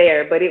we were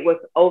there, but it was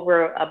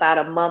over about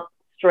a month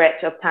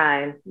stretch of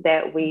time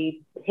that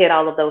we hit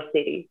all of those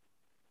cities.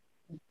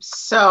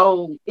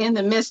 So in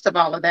the midst of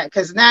all of that,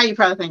 because now you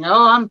probably think,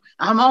 oh,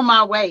 I'm on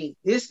my way.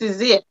 This is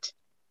it.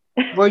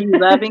 Were you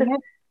loving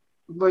it?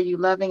 Were you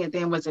loving it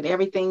then? Was it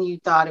everything you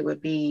thought it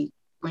would be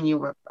when you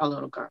were a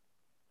little girl?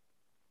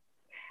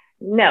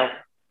 No.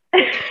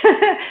 the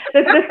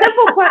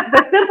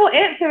simple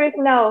answer is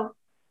no,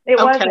 it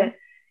wasn't.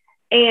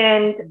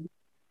 And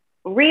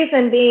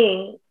reason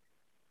being,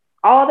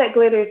 all that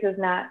glitters is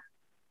not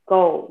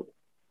gold.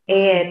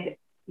 And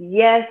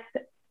yes,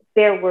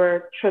 there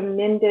were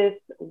tremendous,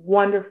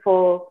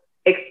 wonderful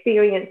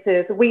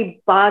experiences.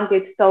 We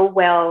bonded so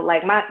well.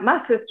 Like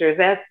my sisters,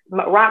 that's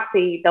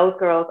Roxy, those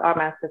girls are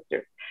my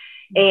sisters.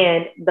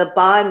 And the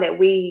bond that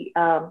we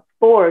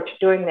forged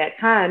during that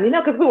time,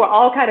 because we were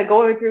all kind of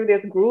going through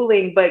this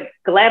grueling but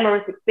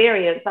glamorous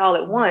experience all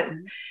at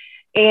once.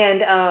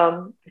 And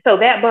so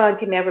that bond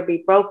can never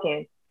be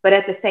broken. But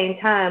at the same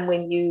time,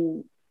 when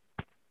you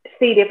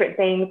see different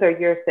things or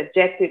you're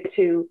subjected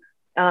to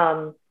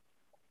a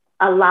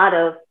lot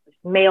of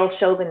male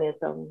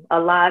chauvinism,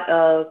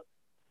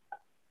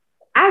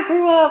 I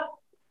grew up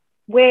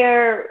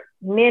where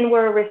men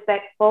were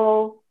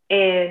respectful,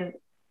 and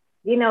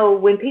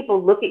when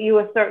people look at you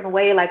a certain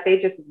way, like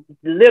they just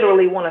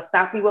literally want to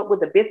stop you up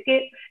with a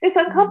biscuit, it's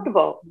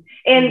uncomfortable.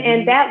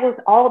 And that was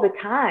all the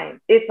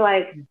time. It's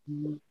like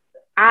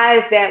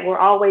eyes that were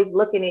always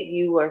looking at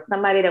you, or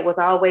somebody that was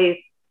always,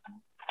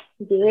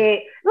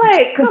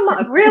 like, come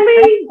on,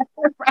 really?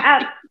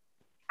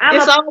 I'm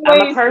a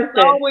person.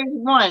 It's always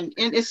one,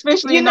 and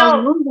especially in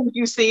those movies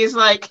you see, it's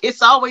like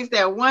it's always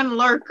that one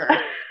lurker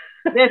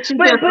that you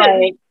just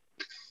like.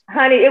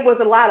 Honey, it was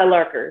a lot of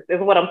lurkers, is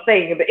what I'm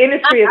saying. The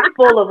industry is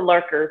full of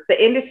lurkers.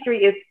 The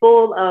industry is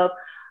full of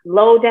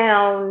low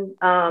down,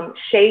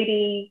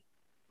 shady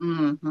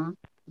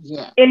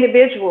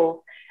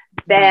individuals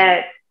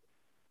that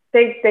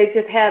they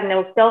just have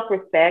no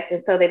self-respect,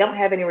 and so they don't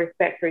have any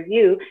respect for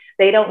you.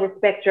 They don't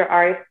respect your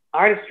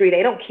artistry.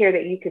 They don't care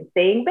that you can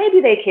sing.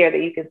 Maybe they care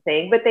that you can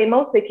sing, but they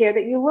mostly care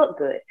that you look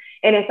good.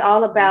 And it's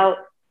all about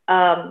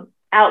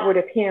outward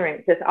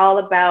appearance. It's all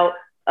about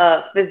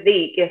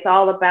physique. It's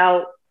all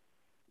about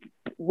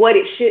what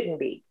it shouldn't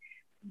be.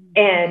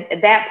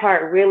 And that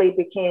part really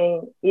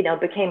became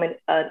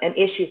an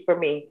issue for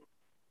me.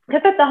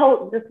 Because at the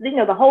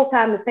whole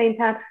time, the same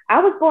time,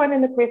 I was born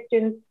in the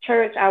Christian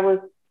church. I was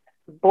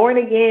born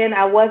again.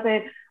 I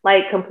wasn't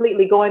like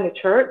completely going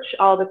to church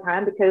all the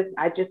time because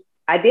I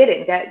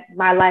didn't. That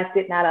my life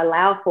did not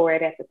allow for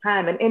it at the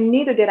time. And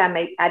neither did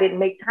I didn't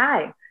make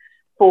time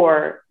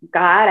for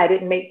God. I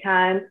didn't make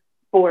time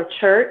for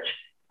church.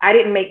 I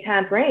didn't make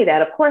time for any of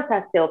that. Of course,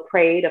 I still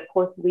prayed. Of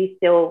course, we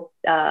still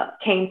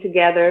came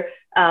together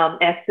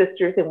as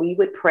sisters, and we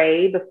would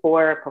pray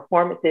before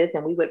performances,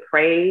 and we would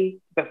pray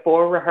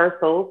before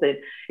rehearsals. And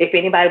if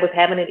anybody was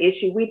having an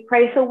issue, we'd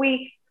pray. So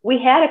we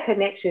had a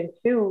connection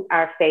to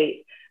our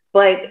faith,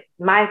 but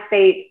my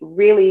faith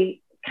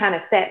really kind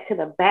of sat to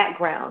the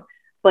background.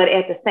 But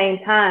at the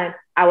same time,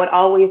 I would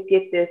always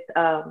get this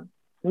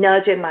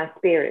nudge in my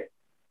spirit,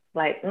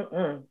 like,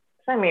 something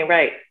ain't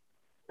right.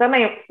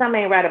 Something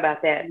ain't right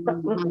about that.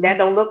 That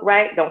don't look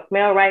right, don't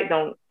smell right,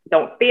 don't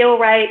feel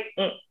right.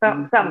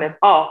 Something is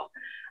off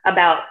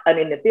about an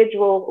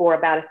individual or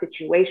about a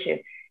situation.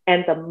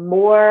 And the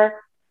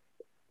more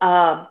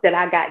that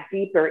I got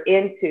deeper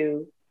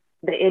into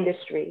the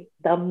industry,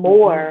 the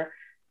more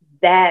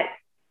that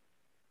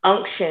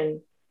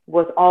unction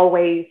was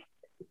always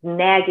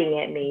nagging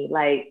at me,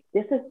 like,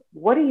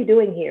 what are you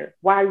doing here?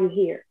 Why are you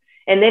here?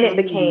 And then it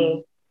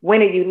became,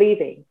 when are you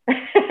leaving?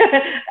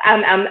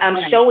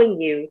 I'm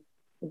showing you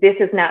this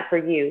is not for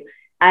you.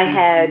 I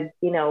had,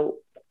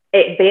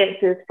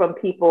 advances from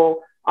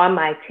people on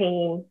my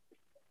team,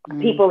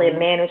 people in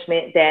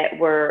management that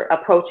were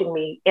approaching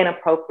me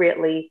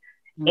inappropriately.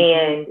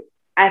 And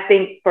I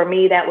think for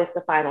me, that was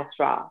the final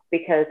straw,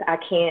 because I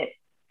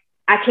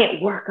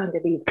can't work under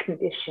these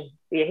conditions.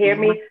 You hear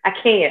me? I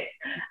can't.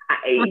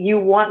 You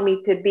want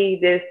me to be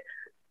this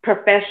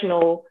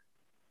professional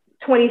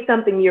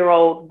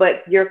 20-something-year-old,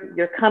 but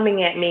you're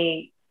coming at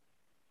me.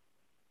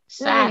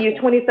 You're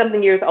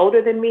 20-something years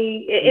older than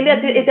me.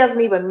 It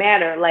doesn't even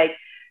matter. Like,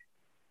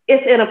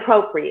 it's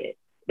inappropriate.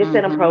 It's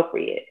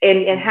inappropriate.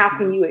 And how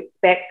can you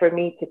expect for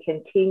me to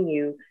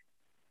continue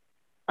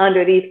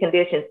under these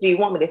conditions? Do you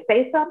want me to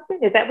say something?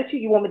 Is that what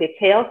you want me to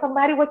tell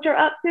somebody what you're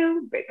up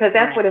to? Because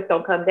that's what it's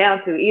going to come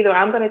down to. Either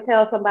I'm going to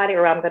tell somebody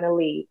or I'm going to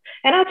leave.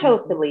 And I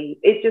chose to leave.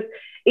 It's just,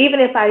 even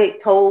if I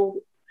had told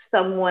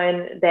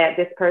someone that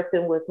this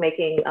person was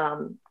making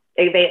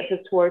advances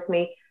towards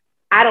me,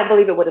 I don't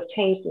believe it would have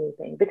changed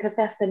anything, because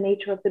that's the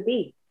nature of the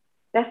beast.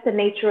 That's the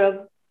nature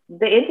of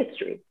the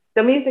industry.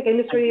 The music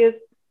industry is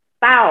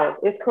foul,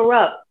 it's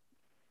corrupt.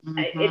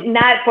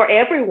 Not for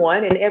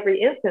everyone in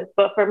every instance,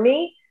 but for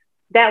me,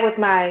 that was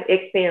my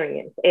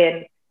experience.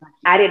 And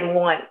I didn't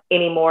want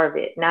any more of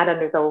it, not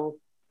under those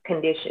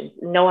conditions.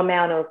 No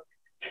amount of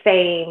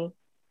fame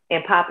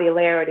and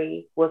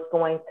popularity was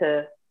going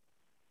to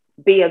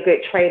be a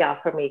good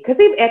trade-off for me. Because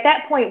at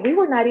that point, we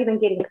were not even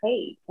getting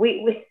paid.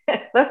 We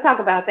let's talk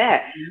about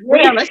that.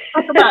 Yeah, let's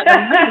talk about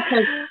that.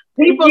 Because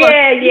people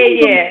that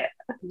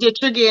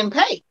you're getting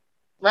paid,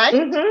 right?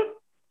 Mm-hmm.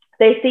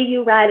 They see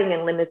you riding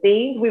in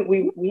limousines.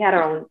 We had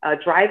our own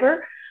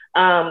driver.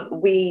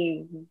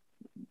 We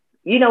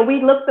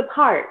looked the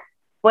part,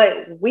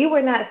 but we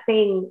were not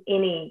seeing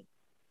any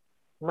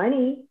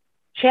money,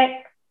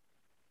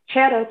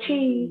 cheddar,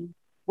 cheese.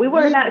 We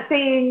were not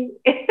seeing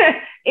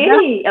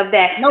any of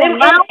that.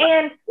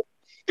 And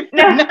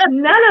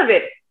none of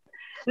it.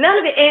 None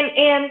of it.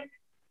 And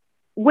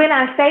when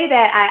I say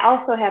that, I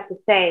also have to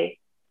say,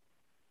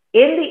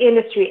 in the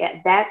industry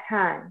at that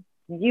time,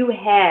 you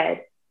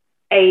had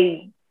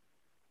a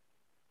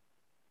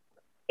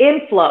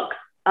influx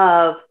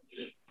of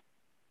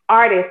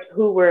artists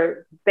who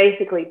were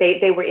basically,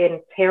 they were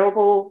in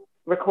terrible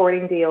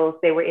recording deals.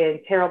 They were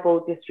in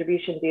terrible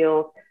distribution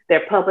deals.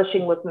 Their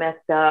publishing was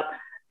messed up.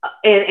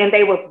 And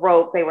they were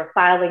broke. They were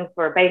filing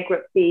for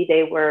bankruptcy.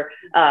 They were,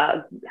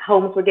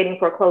 homes were getting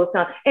foreclosed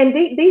on. And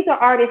these are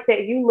artists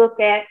that you look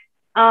at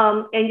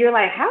and you're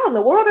like, how in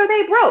the world are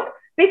they broke?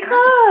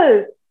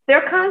 Because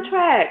their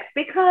contracts,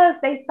 because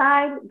they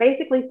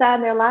basically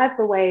signed their lives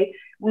away,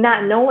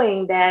 not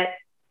knowing that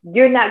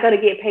you're not going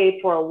to get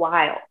paid for a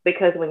while.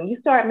 Because when you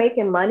start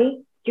making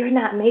money, you're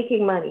not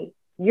making money.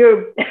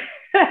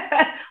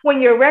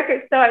 When your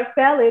records start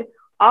selling,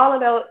 all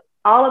of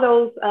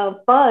those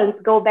funds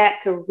go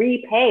back to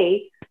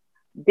repay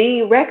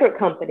the record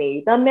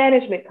company, the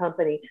management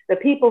company, the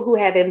people who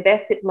have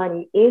invested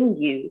money in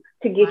you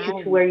to get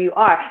you to where you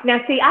are. Now,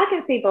 see, I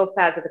can see both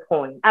sides of the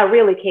coin. I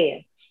really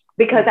can,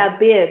 because I've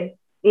been,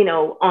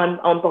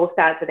 on both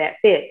sides of that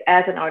fence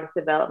as an artist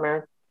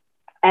developer,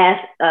 as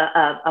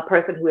a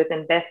person who has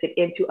invested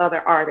into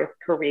other artists'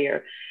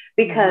 career.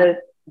 Because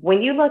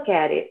when you look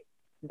at it,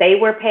 they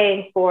were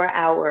paying for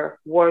our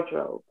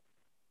wardrobe.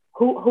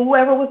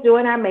 Whoever was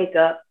doing our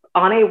makeup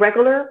on a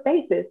regular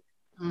basis,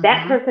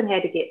 that person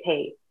had to get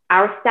paid.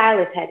 Our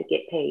stylist had to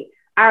get paid.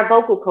 Our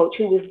vocal coach,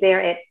 who was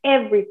there at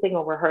every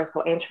single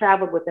rehearsal and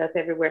traveled with us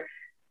everywhere,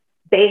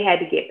 they had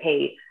to get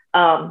paid.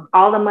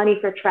 All the money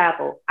for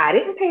travel. I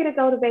didn't pay to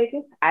go to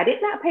Vegas. I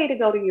did not pay to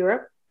go to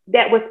Europe.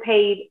 That was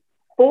paid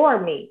for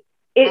me.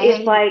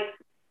 It's like,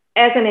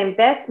 as an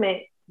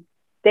investment,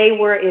 they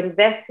were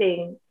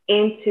investing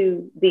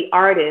into the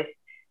artist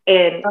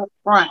and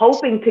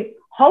hoping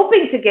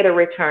to get a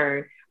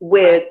return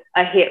with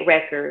a hit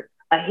record,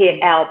 a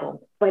hit album.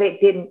 But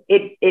it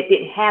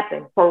didn't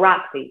happen for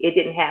Roxy. It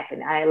didn't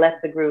happen. I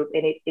left the group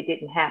and it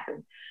didn't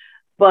happen.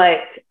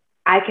 But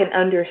I can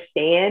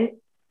understand.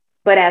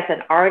 But as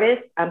an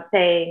artist, I'm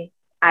saying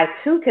I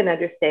too can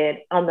understand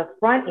on the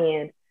front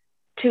end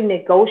to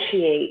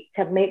negotiate,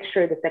 to make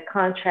sure that the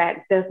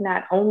contract does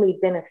not only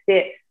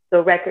benefit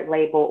the record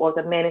label or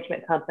the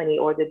management company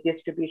or the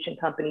distribution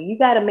company. You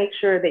got to make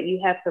sure that you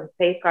have some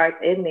safeguards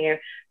in there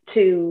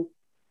to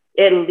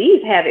at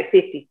least have it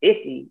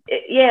 50-50.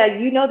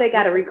 Yeah, they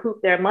got to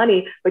recoup their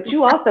money, but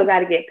you also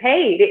got to get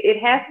paid.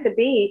 It has to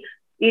be,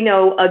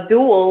 a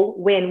dual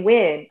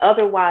win-win.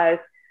 Otherwise,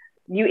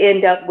 you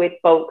end up with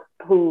folks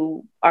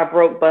who are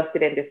broke,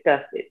 busted, and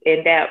disgusted.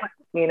 And that,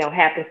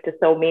 happens to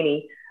so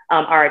many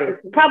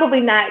artists. Probably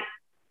not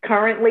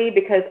currently,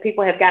 because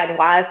people have gotten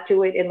wise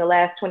to it in the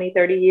last 20,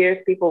 30 years.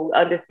 People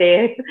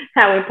understand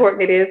how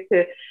important it is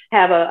to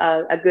have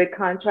a good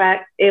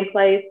contract in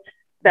place.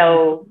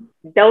 So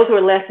those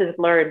were lessons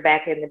learned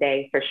back in the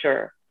day, for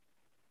sure.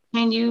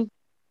 Can you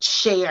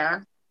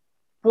share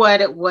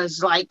what it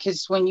was like?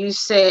 Because when you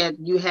said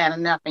you had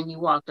enough and you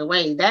walked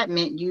away, that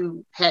meant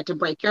you had to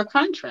break your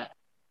contract.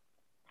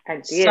 I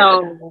did.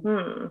 So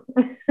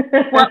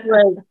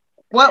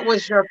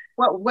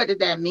what did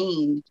that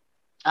mean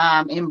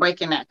in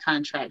breaking that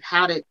contract?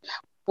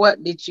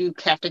 What did you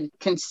have to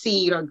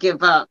concede or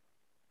give up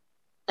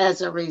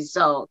as a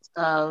result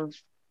of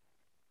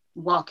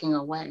walking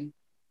away?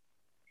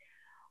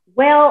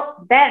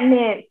 Well, that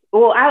meant,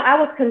 I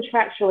was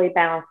contractually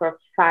bound for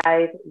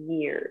 5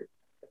 years.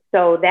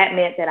 So that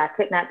meant that I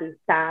could not be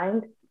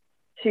signed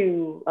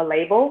to a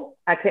label.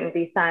 I couldn't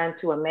be signed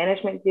to a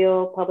management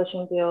deal,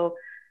 publishing deal,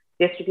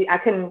 distribute. I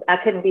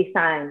couldn't be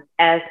signed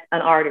as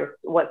an artist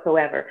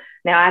whatsoever.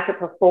 Now I could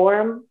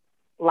perform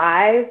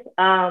live.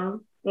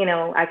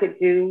 I could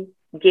do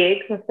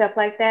gigs and stuff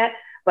like that,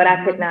 but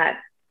I could not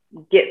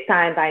get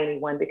signed by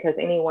anyone, because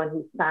anyone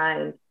who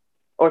signed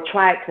or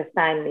tried to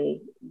sign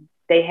me,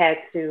 they had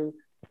to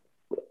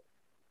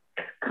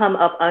come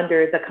up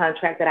under the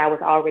contract that I was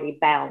already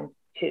bound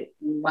to.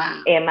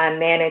 Wow. And my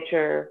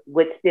manager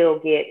would still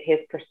get his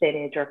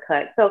percentage or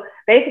cut. So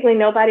basically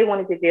nobody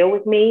wanted to deal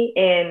with me.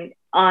 And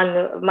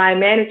on my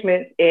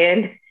management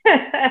end,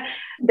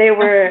 they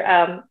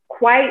were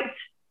quite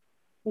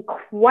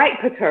quite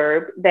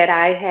perturbed that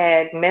I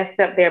had messed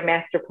up their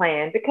master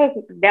plan, because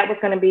that was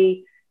going to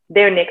be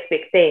their next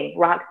big thing.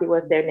 Roxy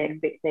was their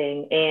next big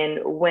thing.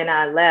 And when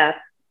I left,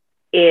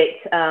 it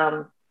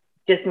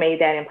just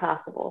made that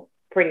impossible,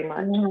 pretty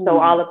much. So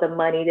all of the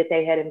money that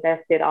they had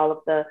invested, all of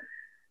the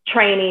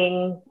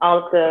training,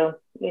 all of the,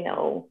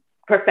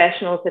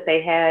 professionals that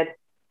they had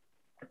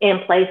in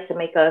place to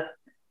make us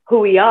who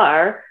we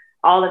are,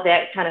 all of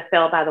that kind of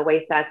fell by the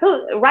wayside.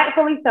 So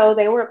rightfully so,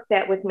 they were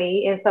upset with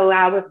me. And so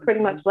I was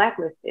pretty much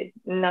blacklisted.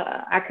 No,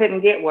 I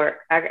couldn't get work.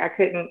 I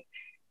couldn't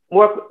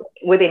work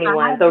with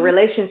anyone. The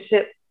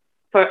relationships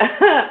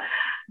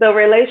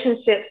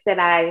that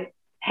I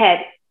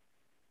had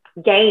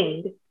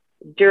gained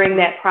during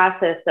that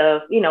process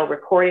of,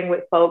 recording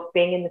with folks,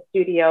 being in the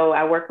studio.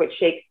 I worked with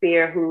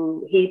Shakespeare,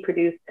 who he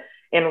produced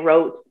and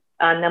wrote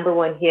number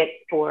one hits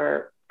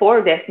for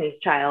Destiny's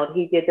Child.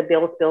 He did the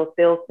Bills, Bills,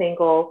 Bills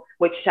single,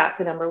 which shot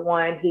to number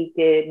one. He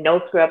did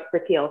No Scrubs for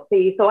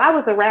TLC. So I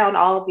was around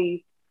all of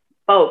these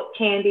folks,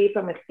 Candy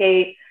from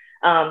Escape,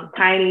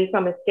 Tiny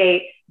from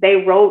Escape. They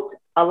wrote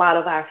a lot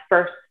of our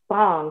first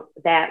songs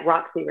that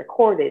Roxy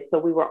recorded. So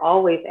we were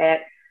always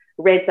at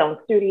Red Zone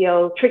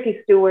Studios.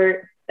 Tricky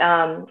Stewart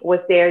was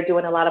there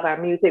doing a lot of our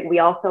music. We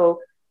also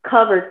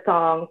covered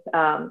songs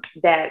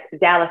that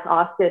Dallas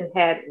Austin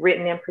had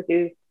written and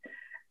produced.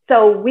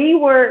 So we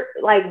were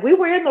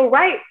in the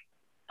right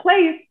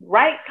place,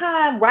 right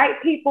time, right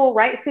people,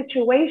 right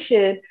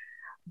situation.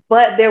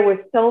 But there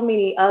were so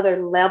many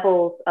other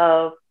levels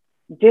of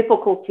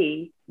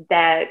difficulty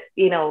that,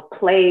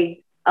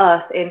 plagued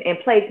us and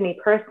plagued me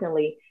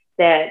personally,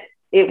 that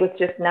it was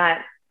just not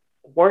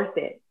worth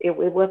it. It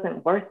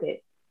wasn't worth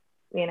it,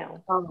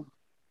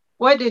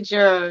 What did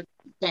your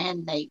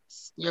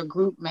bandmates, your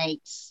group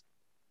mates,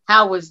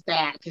 how was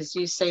that? Because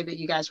you say that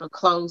you guys were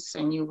close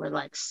and you were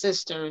like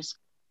sisters.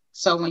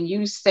 So when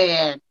you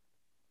said,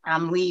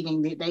 I'm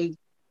leaving, did they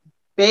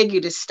beg you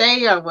to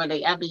stay, or were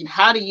they,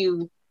 how do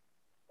you,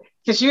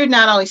 because you're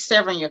not only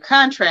severing your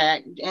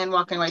contract and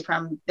walking away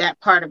from that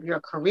part of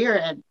your career,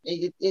 and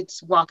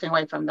it's walking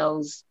away from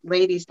those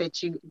ladies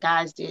that you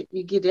guys did,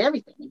 you did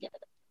everything together.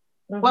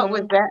 Mm-hmm. What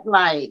was that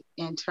like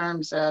in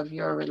terms of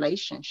your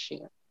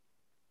relationship?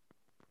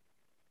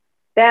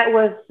 That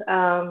was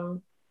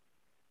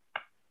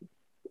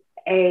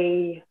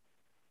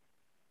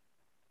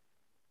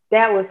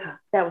that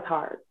was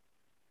hard.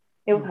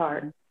 It was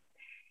hard.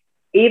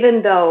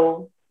 Even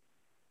though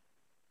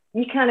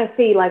you kind of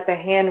see like the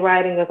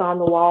handwriting is on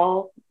the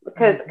wall,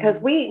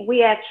 because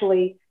we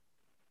actually,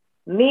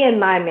 me and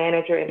my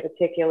manager in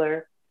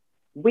particular,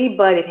 we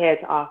butted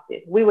heads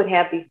often. We would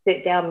have these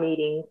sit down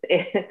meetings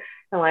and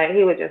like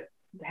he would just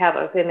have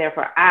us in there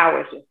for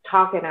hours just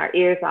talking our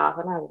ears off.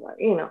 And I was like,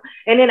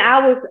 and then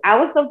I was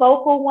the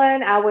vocal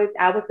one. I was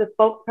the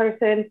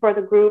spokesperson for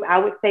the group. I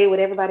would say what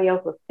everybody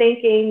else was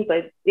thinking,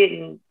 but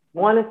didn't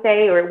want to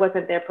say, or it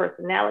wasn't their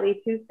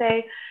personality to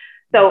say.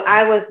 So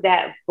I was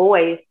that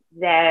voice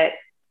that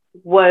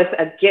was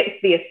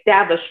against the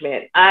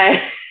establishment.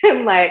 I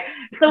am like,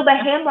 so the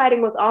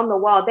handwriting was on the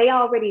wall. They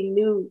already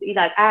knew,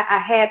 like I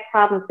had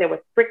problems. There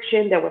was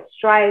friction, there was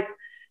strife.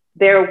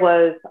 There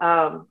was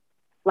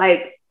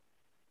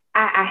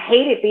I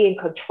hated being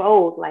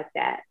controlled like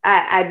that.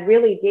 I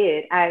really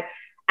did. I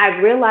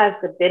realized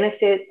the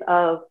benefits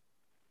of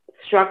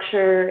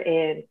structure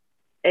and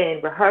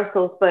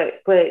rehearsals,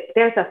 but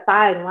there's a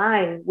fine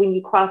line when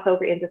you cross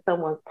over into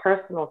someone's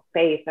personal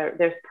space, or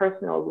there's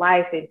personal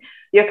life, and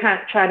you're kind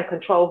of trying to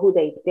control who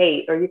they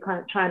date, or you're kind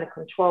of trying to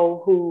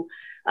control who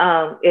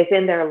is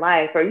in their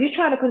life, or you're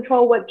trying to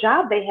control what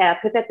job they have,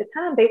 because at the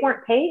time they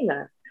weren't paying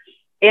us.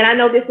 And I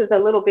know this is a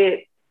little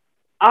bit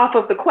off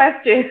of the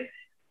question,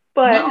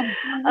 but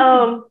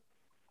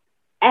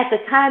at the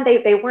time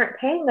they weren't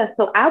paying us.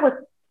 So I was,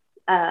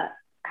 I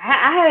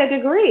had a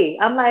degree.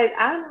 I'm like,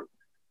 I'm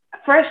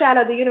fresh out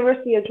of the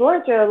University of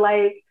Georgia.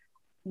 Like,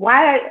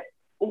 why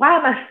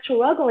am I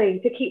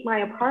struggling to keep my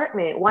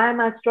apartment? Why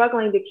am I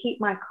struggling to keep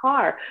my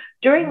car?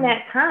 During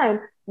that time,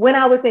 when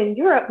I was in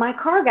Europe, my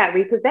car got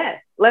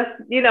repossessed.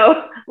 Let's be,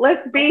 right.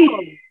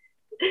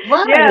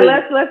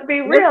 let's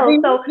be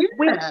real.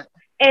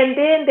 And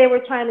then they were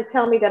trying to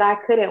tell me that I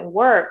couldn't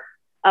work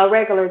a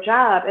regular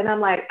job. And I'm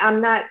like, I'm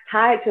not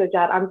tied to a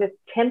job. I'm just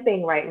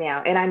temping right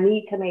now. And I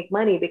need to make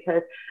money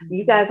because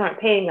you guys aren't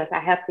paying us. I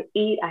have to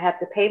eat. I have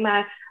to pay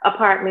my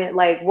apartment.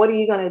 Like, what are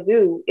you going to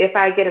do if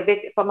I get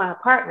evicted from my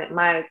apartment?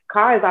 My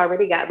car has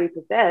already got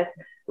repossessed.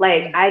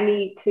 Like, I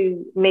need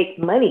to make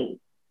money.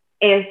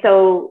 And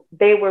so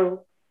they were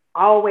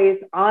always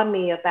on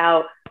me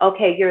about,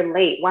 okay, you're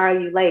late. Why are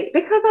you late?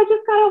 Because I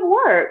just got to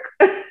work.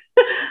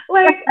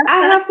 Like,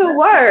 I have to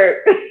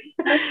work.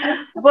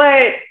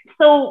 But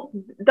so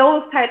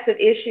those types of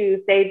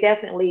issues, they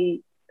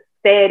definitely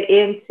fed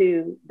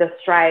into the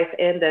strife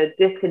and the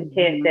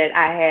discontent that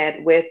I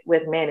had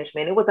with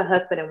management. It was a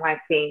husband and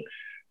wife team.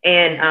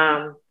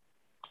 And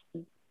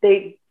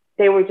they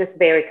were just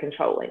very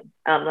controlling.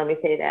 Let me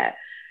say that.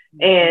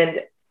 And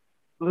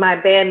my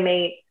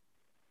bandmates,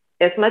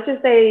 as much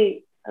as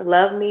they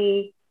loved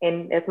me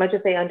and as much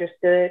as they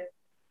understood,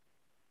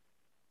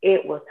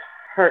 it was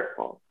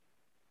hurtful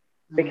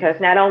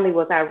because not only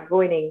was I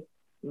ruining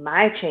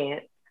my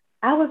chance,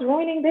 I was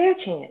ruining their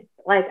chance.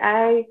 Like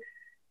I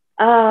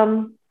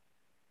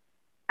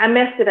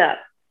messed it up.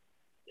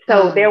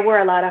 So there were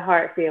a lot of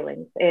hard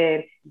feelings,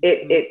 and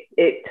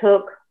it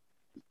took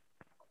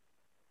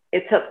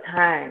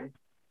time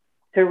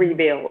to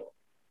rebuild.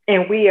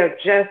 And we are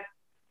just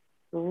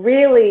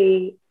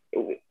really,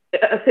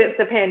 since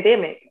the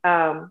pandemic,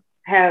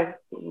 have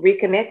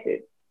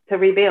reconnected to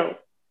rebuild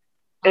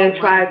and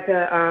tried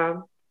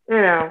to,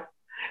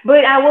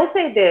 but I will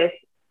say this,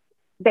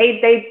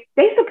 they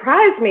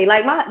surprised me.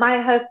 Like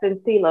my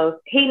husband, Silos,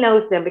 he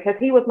knows them because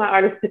he was my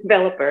artist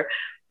developer.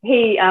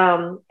 He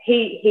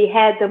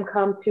had them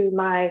come to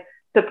my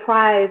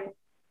surprise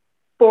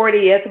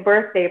 40th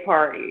birthday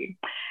party.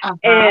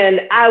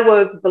 And I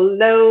was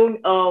blown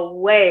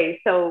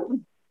away. So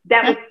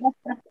that was,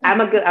 I'm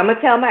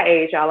gonna tell my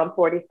age, y'all. I'm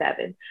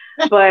 47,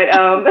 but but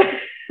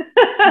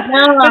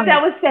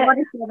that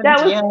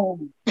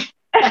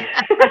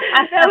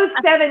was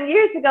 7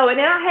 years ago, and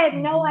then I had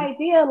no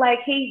idea. Like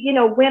he,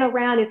 went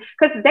around and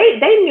because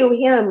they knew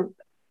him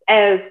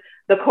as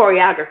the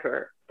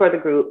choreographer for the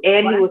group,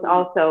 and he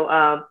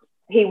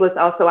was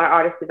also our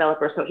artist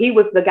developer. So he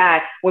was the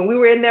guy when we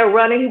were in there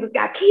running. He was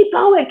guy, keep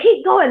going,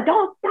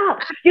 don't stop.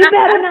 You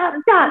better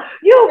not stop.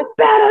 You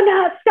better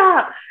not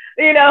stop.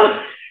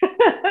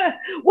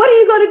 What are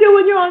you going to do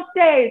when you're on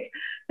stage?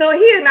 So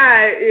he and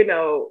I,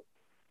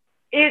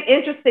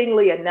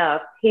 interestingly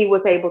enough, he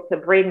was able to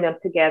bring them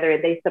together,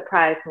 and they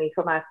surprised me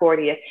for my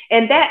 40th.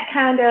 And that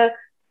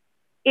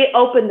it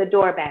opened the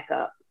door back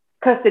up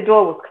because the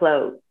door was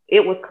closed.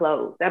 It was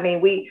closed. I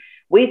mean, we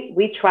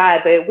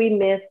tried, but we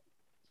missed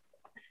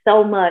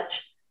so much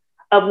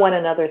of one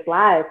another's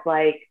lives.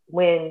 Like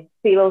when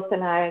Silos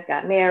and I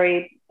got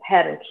married,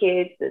 having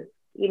kids, and,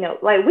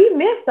 like we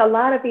missed a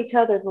lot of each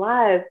other's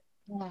lives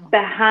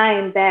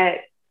behind that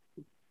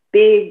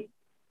big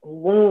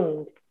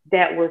wound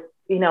that was,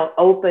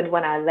 opened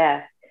when I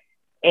left,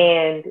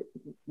 and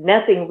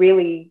nothing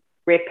really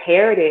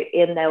repaired it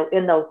in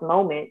those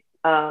moments.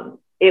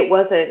 It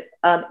wasn't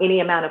any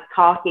amount of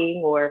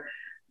talking or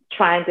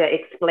trying to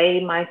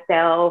explain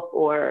myself,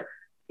 or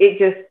it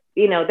just,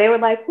 they were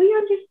like, we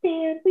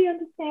understand,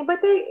 but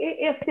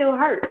it still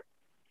hurt,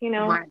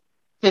 Right.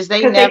 Because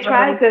they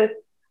tried to.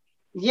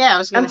 Yeah, I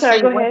was going to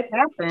say, what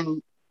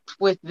happened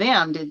with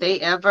them? Did they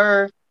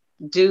ever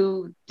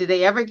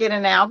get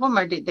an album,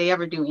 or did they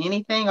ever do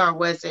anything, or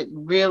was it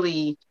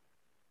really,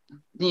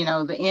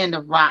 the end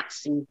of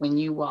Roxy when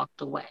you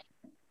walked away?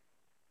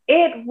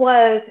 It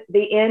was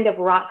the end of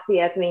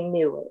Roxy as we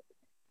knew it.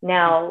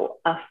 Now,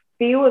 a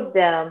few of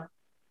them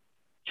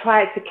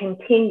tried to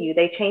continue.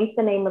 They changed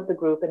the name of the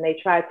group, and they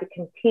tried to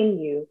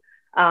continue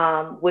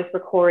with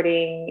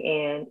recording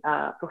and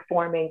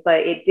performing,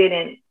 but it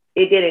didn't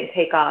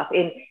take off.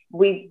 And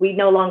we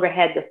no longer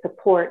had the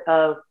support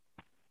of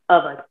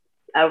a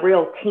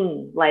real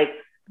team. Like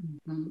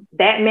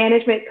that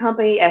management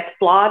company, as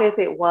flawed as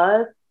it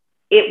was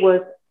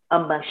a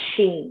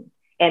machine.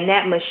 And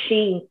that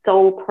machine's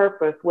sole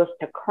purpose was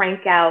to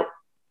crank out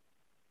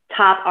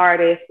top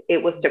artists.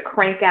 It was to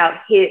crank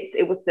out hits.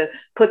 It was to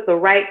put the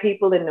right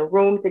people in the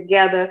room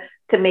together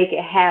to make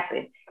it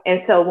happen.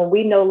 And so when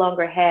we no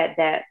longer had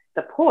that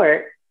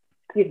support,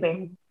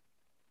 so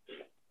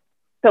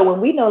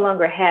when we no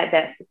longer had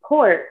that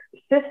support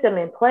system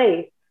in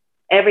place,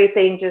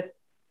 everything just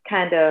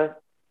kind of,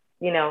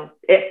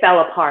 it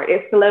fell apart.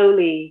 It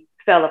slowly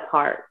fell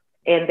apart,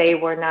 and they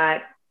were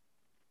not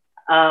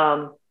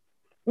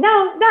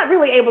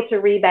really able to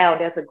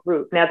rebound as a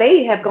group. Now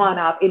they have gone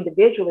off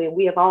individually, and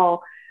we have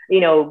all,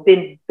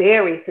 been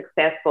very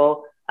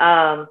successful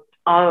on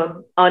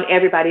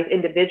everybody's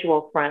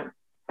individual front,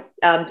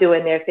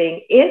 doing their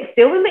thing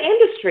still in the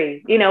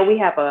industry. We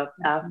have a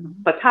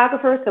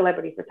photographer,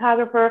 celebrity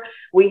photographer.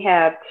 We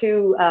have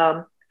two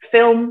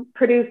film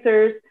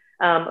producers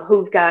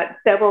who've got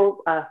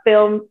several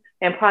films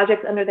and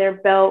projects under their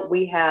belt.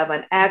 We have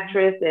an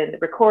actress and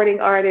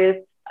recording artist.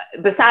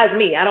 Besides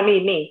me, I don't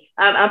mean me.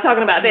 I'm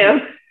talking about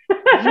them.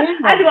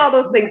 I do all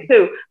those things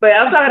too, but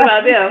I'm talking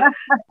about them.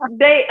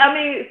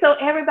 So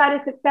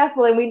everybody's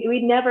successful, and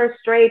we never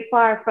strayed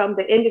far from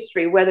the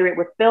industry, whether it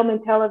was film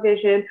and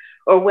television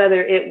or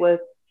whether it was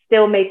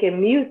still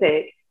making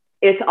music.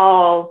 It's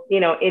all,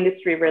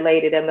 industry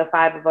related, and the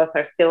five of us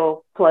are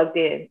still plugged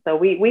in. So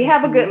we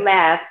have a good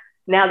laugh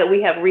now that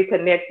we have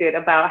reconnected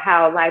about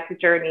how life's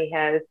journey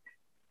has,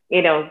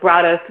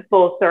 brought us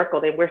full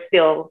circle, and we're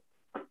still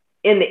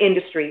in the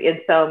industry in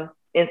some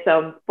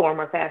form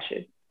or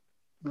fashion.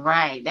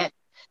 Right.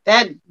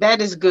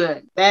 That is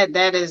good.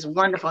 That is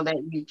wonderful that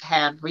you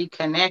have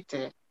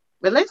reconnected.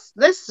 But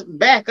let's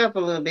back up a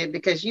little bit,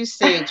 because you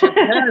said your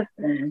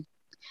husband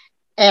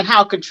and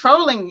how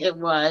controlling it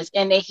was,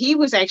 and that he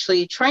was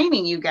actually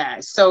training you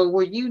guys. So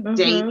were you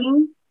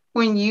dating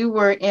when you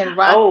were in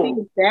Roxy?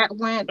 Oh. That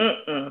went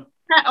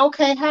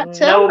okay.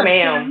 No,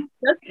 ma'am.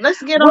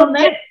 Let's get on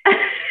that.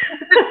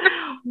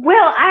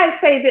 Well, I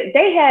say that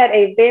they had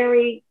a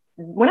very,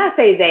 when I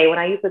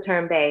use the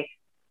term they,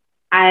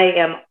 I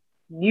am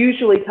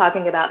usually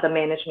talking about the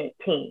management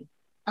team,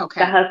 Okay.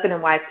 the husband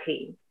and wife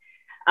team.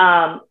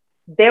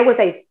 There was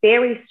a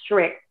very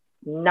strict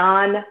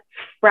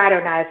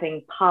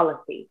non-fraternizing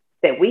policy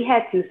that we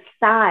had to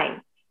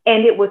sign,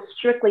 and it was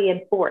strictly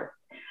enforced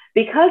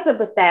because of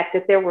the fact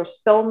that there were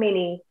so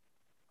many.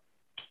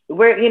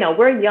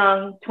 We're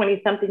young,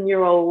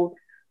 20-something-year-old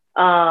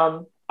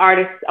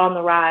artists on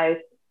the rise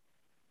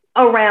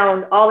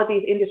around all of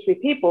these industry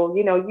people.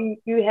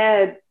 You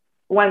had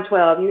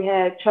 112, you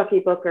had Chucky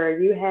Booker,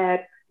 you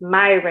had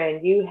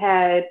Myron, you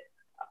had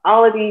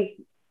all of these.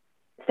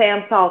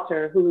 Sam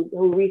Salter, who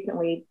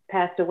recently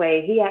passed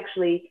away, he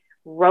actually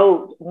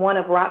wrote one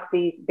of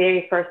Roxy's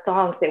very first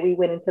songs that we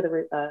went into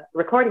the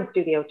recording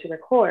studio to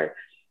record.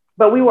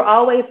 But we were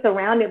always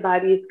surrounded by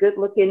these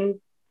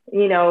good-looking,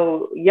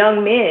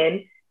 young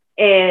men,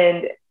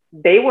 and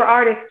they were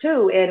artists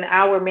too. And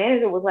our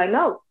manager was like,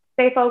 "No,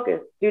 stay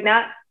focused. Do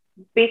not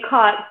be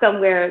caught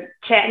somewhere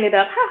chatting it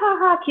up, ha ha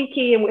ha,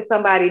 kikiing with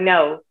somebody.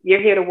 No,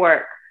 you're here to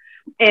work."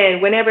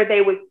 And whenever they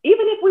would,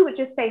 even if we would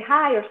just say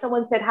hi, or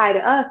someone said hi to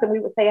us and we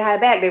would say hi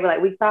back, they were like,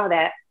 "We saw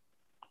that.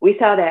 We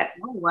saw that."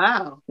 Oh,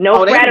 wow.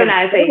 No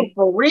fraternizing.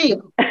 For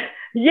real.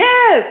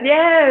 Yes.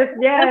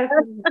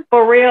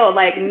 For real.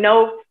 Like,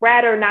 no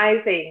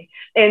fraternizing.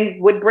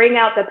 And would bring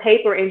out the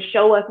paper and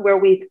show us where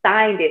we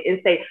signed it and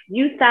say,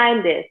 "You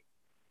signed this."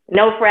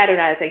 No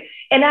fraternizing.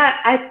 And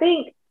I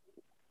think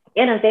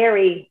in a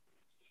very,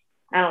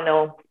 I don't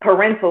know,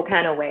 parental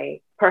kind of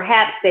way,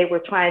 perhaps they were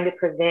trying to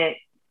prevent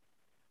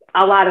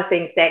a lot of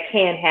things that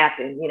can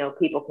happen.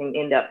 People can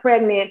end up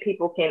pregnant.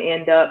 People can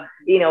end up,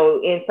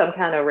 in some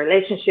kind of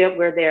relationship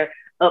where they're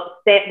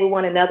upset with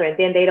one another, and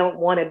then they don't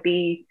want to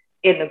be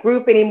in the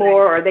group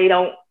anymore, or they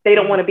don't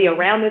want to be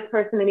around this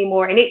person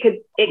anymore. And it could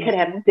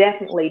have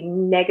definitely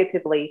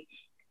negatively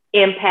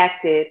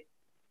impacted.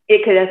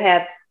 It could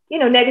have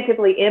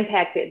negatively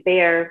impacted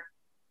their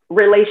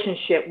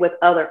relationship with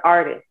other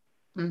artists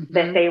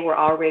that they were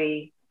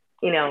already,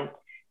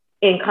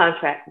 in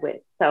contract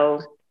with.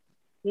 So.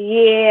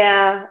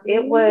 Yeah,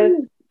 it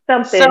was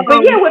something.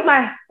 But yeah,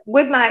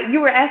 with my,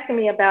 you were asking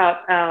me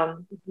about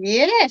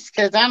yes,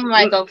 because I'm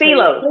like, okay,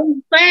 Philos.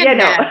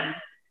 Yeah,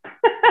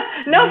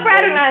 no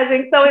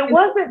fraternizing. So it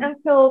wasn't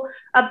until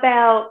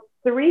about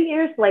 3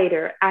 years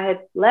later I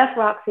had left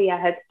Roxy.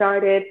 I had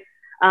started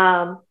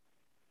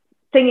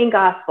singing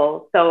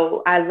gospel.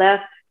 So I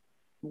left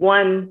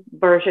one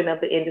version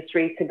of the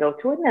industry to go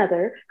to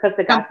another, because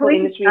the gospel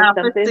industry is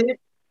something.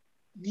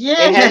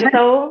 Yeah, it has its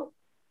own.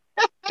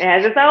 It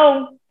has its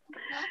own.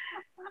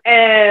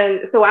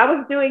 And so I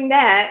was doing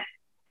that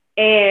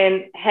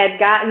and had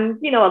gotten,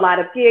 a lot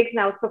of gigs, and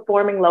I was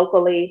performing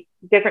locally,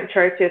 different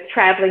churches,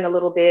 traveling a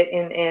little bit,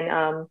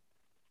 and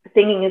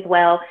singing as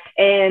well.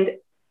 And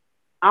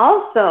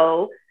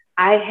also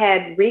I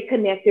had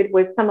reconnected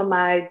with some of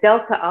my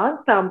Delta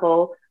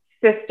Ensemble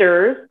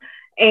sisters,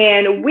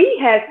 and we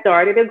had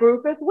started a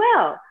group as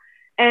well.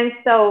 And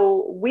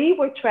so we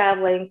were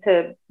traveling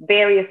to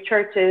various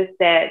churches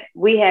that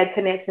we had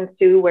connections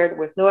to, whether it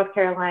was North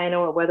Carolina,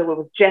 or whether it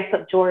was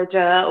Jessup,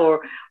 Georgia,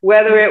 or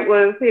whether it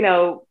was,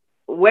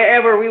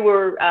 wherever we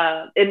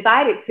were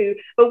invited to.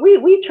 But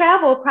we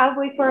traveled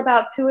probably for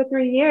about 2 or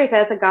 3 years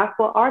as a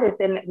gospel artist,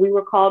 and we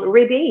were called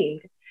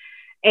Redeemed.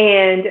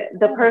 And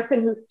the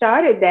person who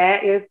started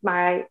that is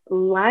my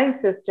line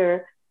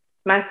sister,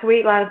 my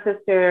sweet line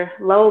sister,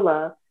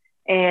 Lola.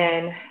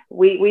 And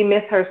we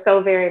miss her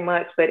so very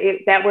much, but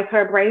that was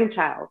her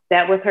brainchild.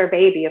 That was her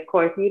baby. Of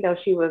course,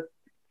 she was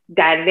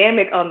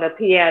dynamic on the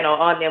piano,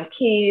 on them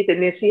keys,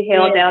 and then she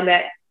held down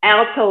that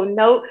alto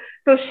note.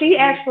 So she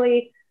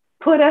actually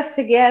put us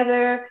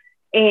together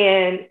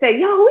and said,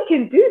 "Yo, we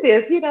can do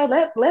this.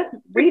 Let's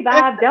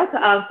revive Delta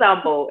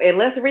Ensemble, and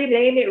let's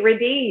rename it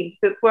Redeemed,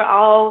 since we're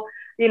all,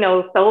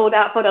 sold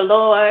out for the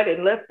Lord,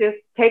 and let's just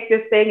take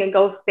this thing and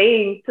go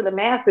sing to the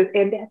masses."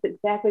 And that's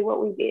exactly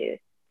what we did.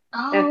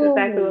 That's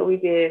exactly what we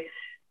did.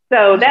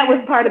 So that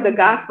was part of the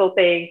gospel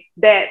thing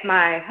that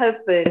my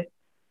husband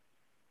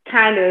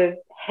kind of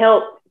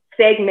helped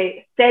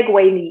segue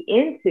me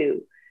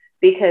into,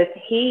 because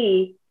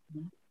he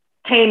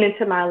came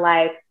into my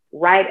life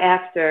right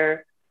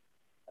after,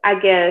 I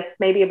guess,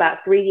 maybe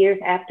about 3 years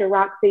after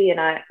Roxy,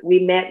 and we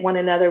met one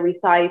another. We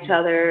saw each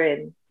other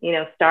and,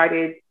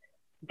 started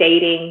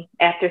dating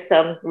after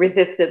some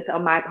resistance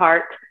on my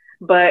part.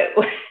 But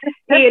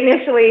he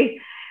initially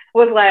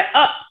was like,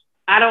 "Oh,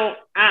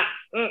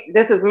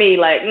 this is me.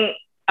 Like,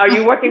 are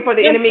you working for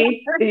the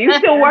enemy? Do you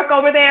still work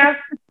over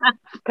there?"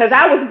 Because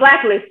I was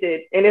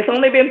blacklisted, and it's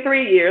only been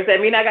 3 years. I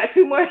mean, I got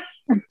 2 more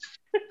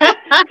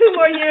 2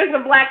 more years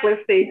of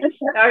blacklisting.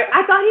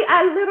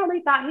 I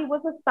literally thought he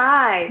was a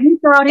spy. You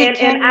thought he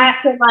came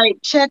to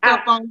like check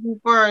up on you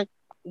for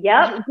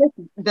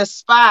the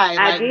spy.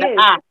 I did.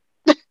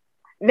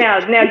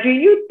 Now, do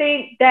you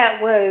think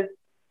that was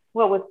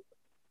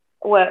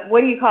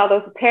what do you call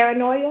those,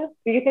 paranoia?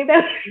 Do you think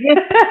that?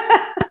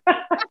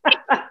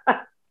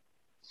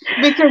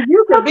 Because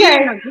you could be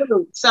in a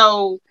group.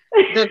 So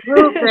the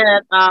group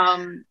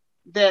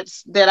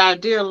that our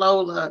dear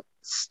Lola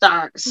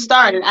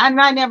started, and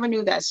I never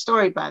knew that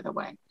story, by the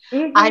way.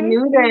 I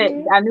knew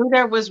that I knew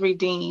there was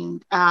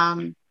Redeemed.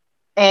 And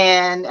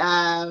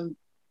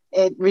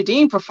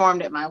Redeemed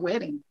performed at my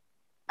wedding.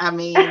 I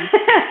mean,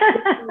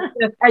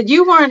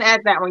 you weren't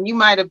at that one. You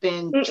might have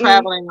been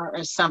traveling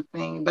or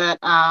something, but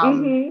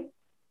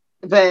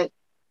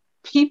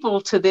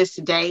people to this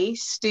day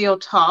still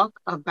talk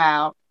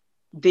about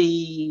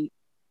the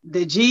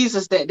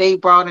Jesus that they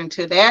brought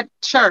into that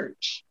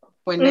church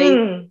when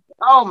they.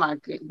 Oh my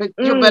goodness!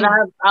 But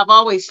I've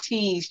always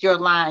teased your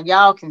line.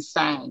 Y'all can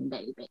sing,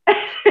 baby.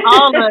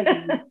 All of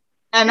you.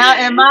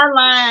 And my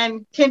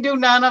line can do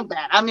none of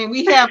that. I mean,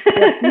 we have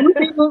a few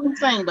people who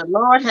sing, but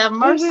Lord have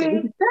mercy. We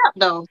can stop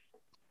though.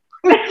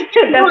 That's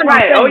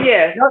right. Oh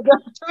yeah.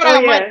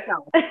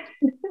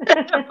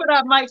 Put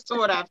our mics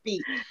toward our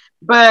feet.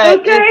 But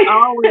it's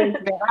always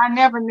been, I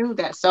never knew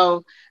that.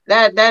 So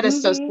that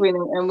is so sweet.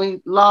 And we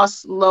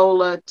lost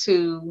Lola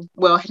to,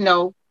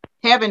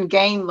 heaven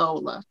gained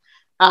Lola.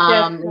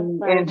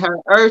 And her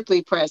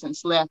earthly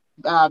presence left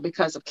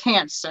because of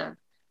cancer.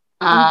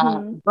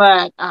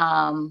 But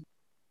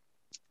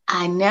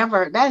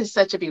that is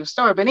such a beautiful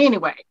story. But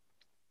anyway,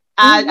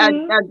 I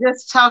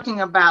just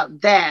talking about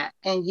that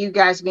and you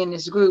guys being in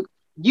this group,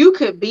 you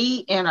could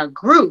be in a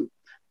group,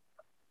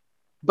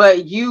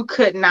 but you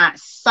could not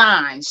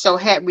sign. So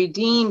had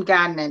Redeemed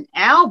gotten an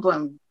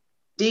album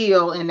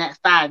deal in that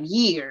 5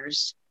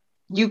 years,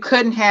 you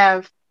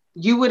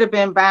would have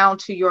been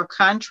bound to your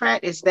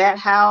contract. Is that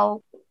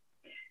how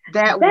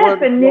that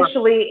That's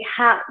initially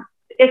work?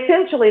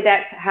 Essentially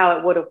that's how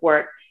it would have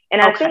worked.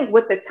 And I think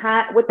with the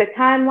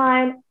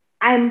timeline,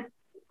 I'm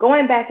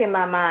going back in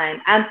my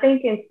mind, I'm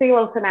thinking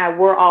Silos and I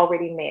were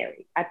already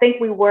married. I think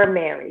we were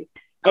married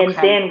and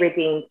then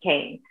Redeemed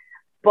came.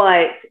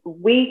 But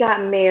we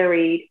got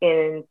married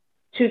in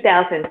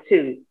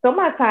 2002. So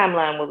my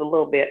timeline was a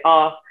little bit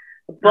off,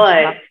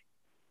 but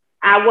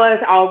I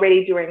was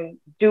already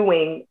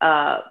doing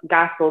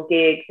gospel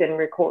gigs and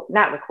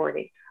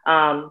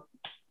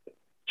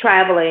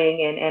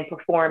traveling and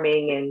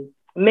performing and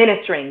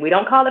ministering. We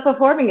don't call it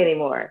performing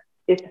anymore.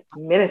 It's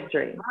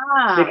ministering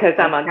because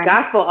I'm a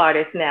gospel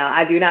artist now.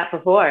 I do not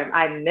perform.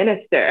 I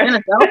minister.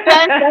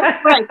 Okay,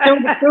 that's right.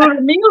 Through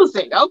the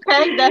music.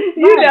 Okay, that's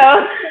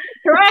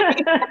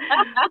right.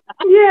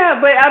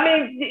 Yeah, but I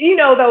mean,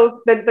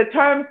 the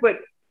terms with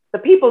the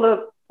people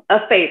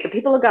of faith, the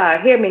people of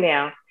God. Hear me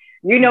now.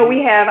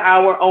 We have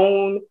our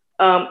own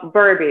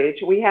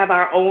verbiage. We have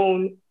our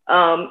own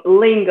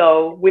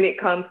lingo when it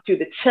comes to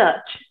the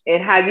church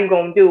and how you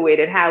gonna do it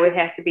and how it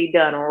has to be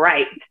done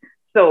right.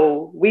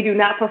 So we do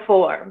not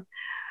perform.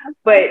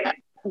 But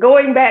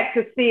going back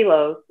to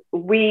Silos,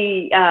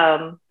 we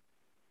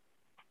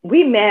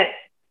met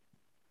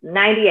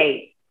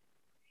 98,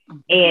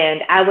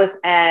 and I was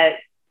at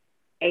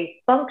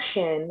a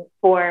function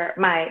for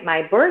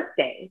my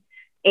birthday,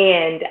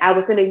 and I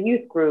was in a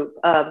youth group,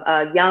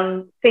 a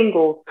young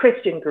single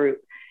Christian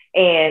group,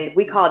 and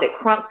we called it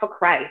Crunk for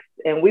Christ,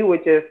 and we were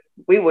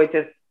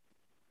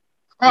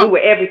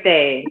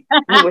everything.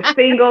 We were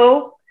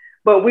single,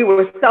 but we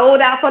were sold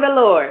out for the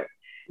Lord.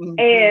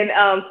 And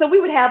so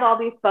we would have all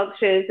these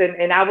functions,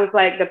 and I was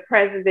like the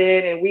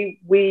president, and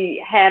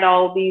we had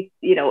all these,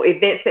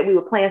 events that we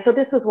were planning. So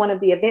this was one of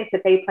the events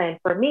that they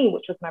planned for me,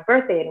 which was my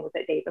birthday, and it was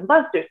at Dave &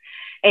 Buster's.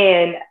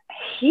 And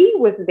he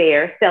was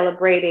there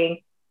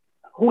celebrating,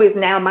 who is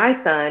now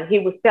my son. He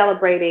was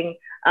celebrating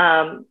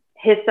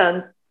his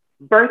son's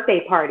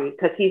birthday party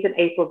because he's an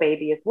April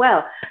baby as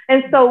well.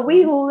 And so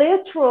we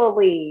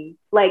literally,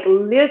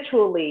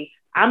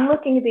 I'm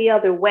looking the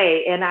other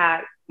way, and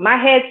my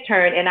head's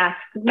turned, and I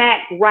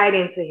smack right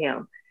into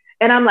him.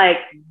 And I'm like,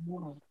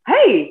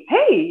 hey,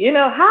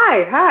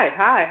 hi,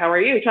 how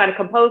are you? Trying to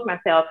compose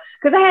myself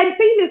because I hadn't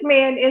seen this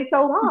man in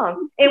so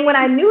long. And when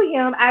I knew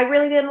him, I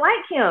really didn't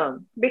like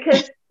him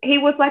because he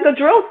was like a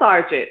drill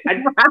sergeant.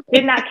 I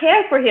did not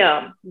care for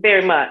him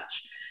very much.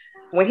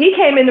 When he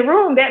came in the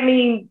room, that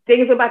means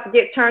things were about to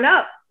get turned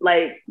up,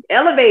 like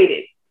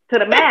elevated to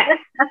the max.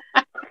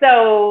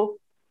 So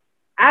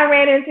I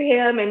ran into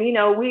him, and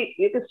we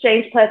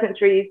exchanged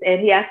pleasantries, and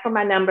he asked for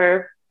my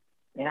number,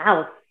 and I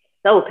was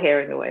so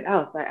paranoid. I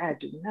was like, I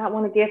do not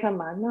want to give him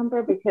my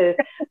number because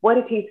what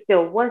if he's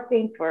still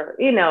working for,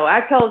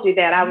 I told you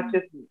that I was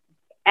just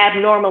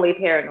abnormally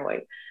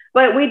paranoid.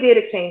 But we did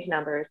exchange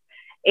numbers,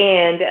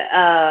 and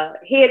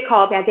he had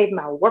called me. I gave him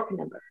my work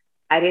number.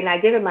 I did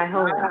not give him my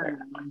home number.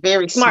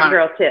 Very smart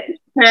girl tip.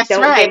 That's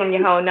Don't right. give him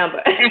your home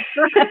number. But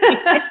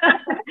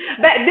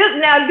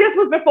this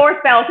was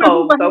before cell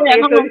phones.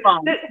 Okay,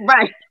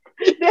 right.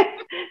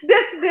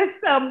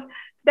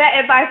 That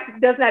advice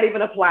does not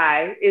even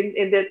apply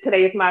in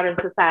today's modern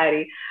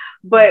society.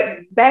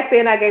 But back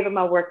then, I gave him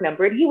my work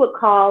number, and he would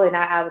call, and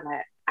I was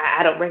like,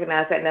 I don't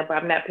recognize that number.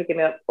 I'm not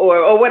picking up,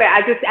 or what.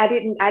 I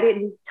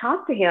didn't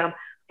talk to him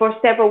for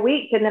several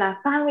weeks, and then I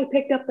finally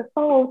picked up the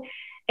phone.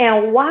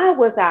 And why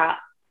was I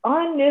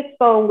on this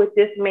phone with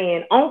this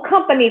man on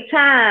company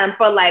time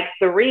for like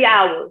 3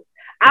 hours?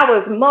 I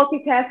was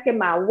multitasking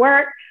my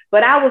work,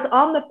 but I was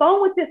on the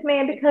phone with this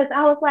man because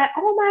I was like,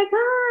 oh my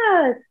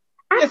God.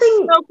 I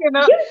think soaking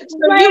up.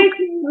 So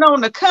you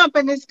on the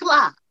company's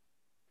clock.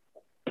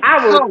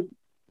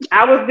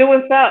 I was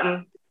doing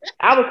something.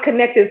 I was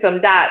connecting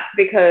some dots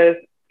because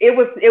it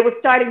was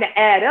starting to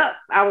add up.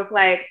 I was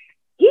like,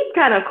 he's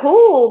kind of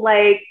cool.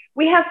 Like,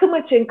 we have so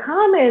much in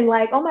common.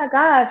 Like, oh my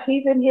gosh,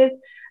 he's in his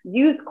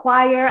youth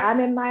choir. I'm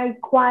in my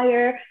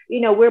choir.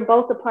 We're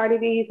both a part of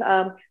these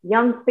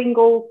young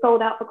singles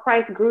sold out for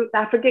Christ groups.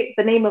 I forget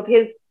the name of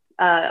his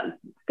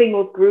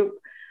singles group,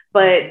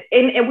 but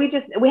and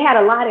we had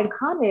a lot in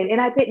common.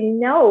 And I didn't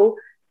know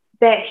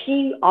that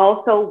he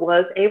also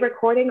was a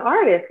recording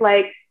artist.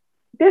 Like,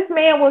 this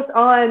man was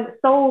on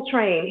Soul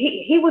Train.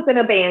 He was in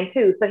a band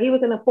too. So he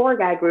was in a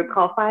 4-guy group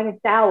called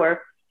Finest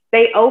Hour.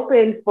 They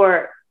opened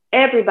for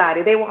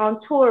everybody. They were on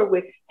tour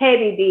with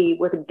Heavy D,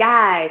 with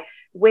Guy,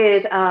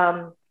 with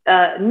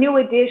New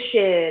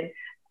Edition,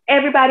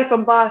 everybody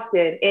from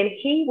Boston. And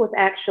he was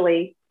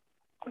actually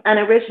an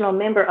original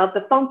member of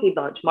the Funky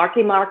Bunch,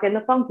 Marky Mark and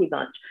the Funky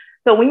Bunch.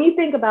 So when you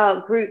think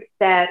about groups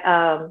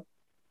that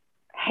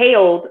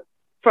hailed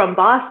from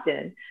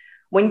Boston,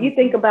 when you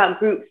think about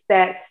groups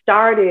that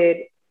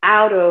started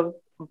out of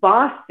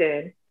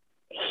Boston,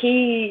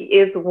 he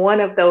is one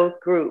of those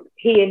groups.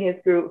 He and his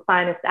group,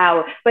 Finest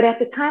Hour. But at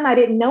the time, I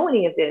didn't know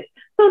any of this.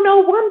 So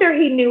no wonder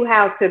he knew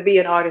how to be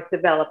an artist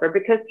developer,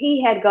 because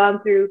he had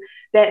gone through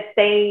that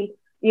same,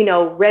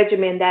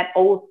 regimen, that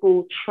old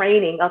school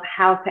training of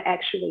how to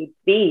actually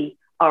be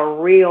a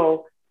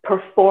real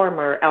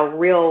performer, a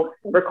real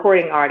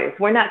recording artist.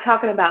 We're not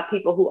talking about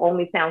people who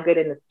only sound good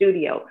in the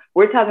studio.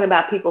 We're talking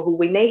about people who,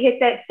 when they hit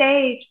that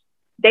stage,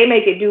 they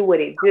make it do what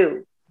it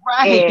do.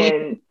 Right.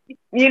 And,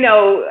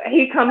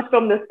 he comes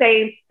from the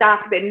same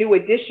stock that New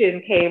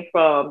Edition came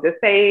from, the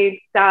same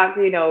stock,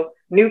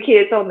 New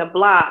Kids on the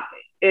Block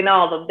and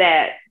all of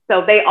that.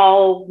 So they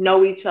all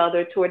know each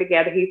other, tour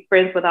together. He's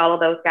friends with all of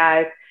those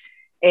guys.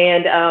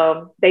 And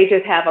they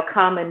just have a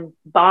common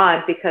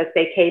bond because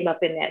they came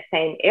up in that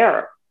same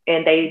era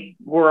and they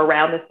were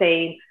around the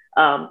same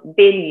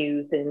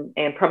venues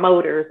and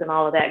promoters and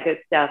all of that good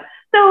stuff.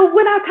 So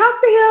when I talked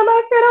to him,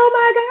 I said, oh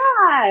my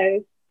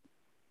gosh,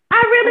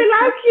 I really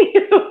like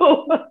you.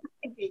 So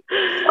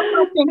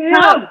much in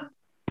common.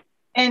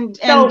 And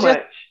so just,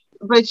 much.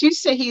 But you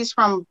say he's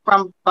from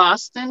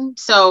Boston.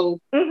 So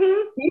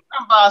he's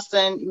from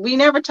Boston. We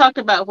never talked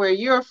about where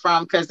you're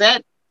from, because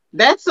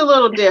that's a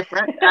little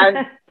different.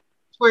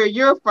 Where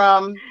you're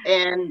from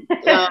and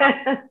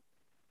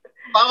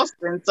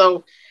Boston.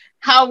 So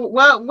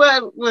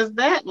what was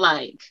that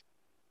like?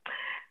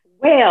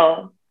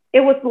 Well,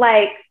 it was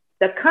like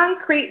the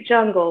concrete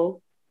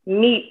jungle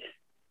meets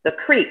the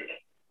creek,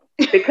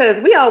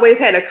 because we always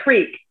had a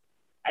creek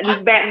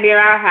back near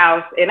our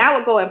house, and I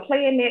would go and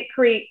play in that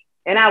creek,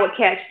 and I would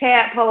catch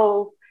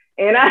tadpoles,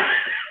 and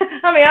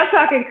I'm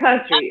talking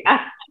country.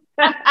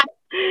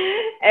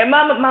 And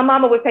my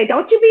mama would say,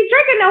 "Don't you be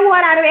drinking no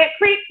water out of that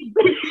creek."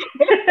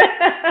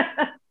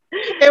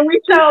 And we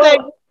should say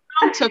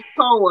from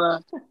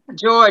Toccoa,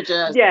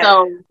 Georgia. Yes,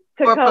 so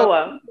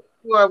Toccoa.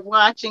 Who are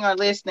watching or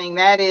listening,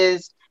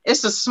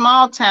 it's a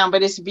small town,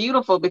 but it's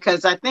beautiful,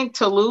 because I think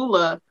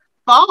Tallulah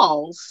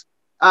Falls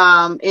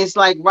is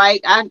like right.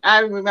 I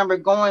remember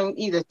going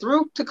either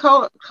through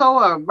Toccoa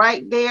or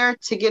right there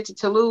to get to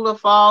Tallulah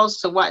Falls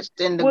to watch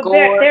in the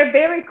gore. They're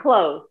very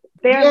close.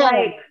 They're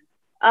like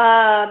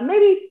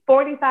maybe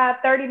 45,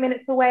 30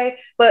 minutes away,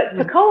 but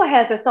Toccoa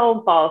has its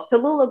own falls.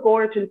 Tallulah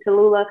Gorge and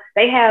Tallulah,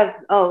 they have,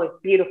 it's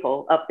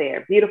beautiful up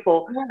there,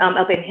 beautiful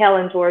up in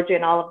Helen, Georgia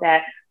and all of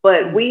that.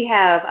 But we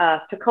have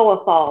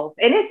Toccoa Falls,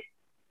 and it's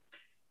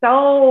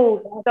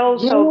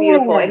so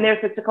beautiful. And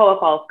there's the Toccoa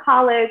Falls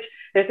College.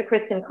 There's a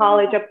Christian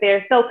college up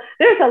there. So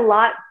there's a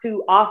lot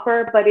to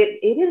offer, but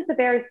it is a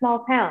very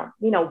small town.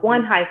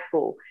 One high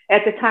school.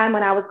 At the time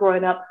when I was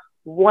growing up,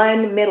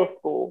 one middle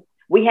school.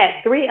 We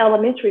had 3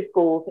 elementary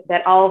schools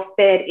that all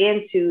fed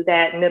into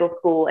that middle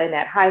school and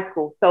that high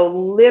school. So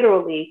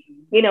literally,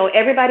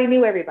 everybody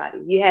knew everybody.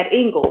 You had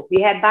Ingalls,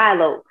 you had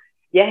Bilo,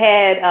 you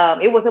had,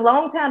 it was a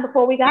long time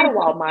before we got a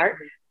Walmart.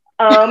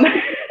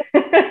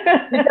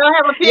 Did y'all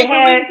have a Piggly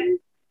Wiggly?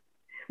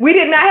 We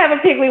did not have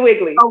a Piggly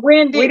Wiggly. A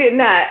Winn-Dixie? We did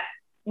not.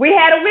 We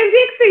had a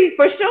Winn-Dixie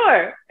for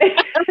sure.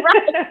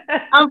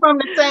 Right. I'm from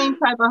the same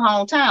type of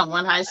hometown.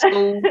 One high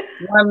school,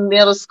 one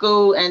middle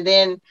school, and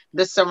then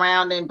the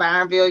surrounding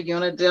Byronville,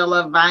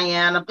 Unadilla,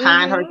 Vienna,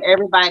 Pinehurst.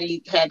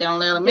 Everybody had their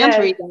own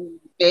elementary.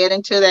 They fed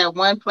into that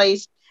one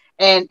place,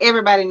 and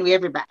everybody knew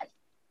everybody.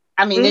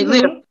 I mean, they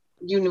literally,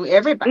 you knew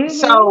everybody.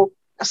 So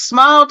a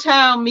small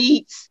town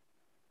meets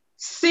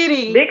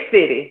city. Big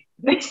city.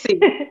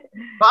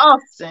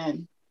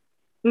 Boston.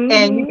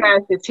 And you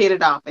guys just hit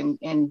it off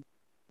and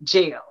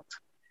jailed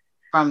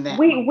from that.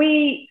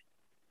 We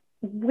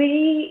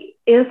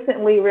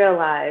instantly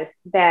realized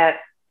that,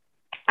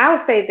 I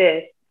would say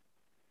this,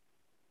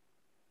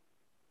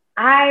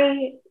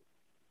 I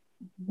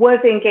was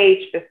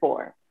engaged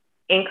before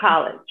in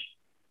college,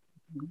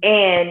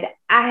 and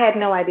I had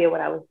no idea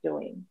what I was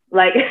doing.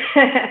 Like,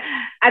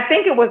 I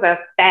think it was a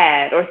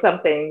fad or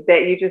something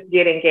that you just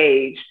get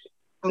engaged.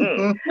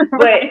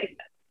 But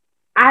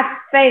I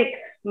thank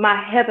my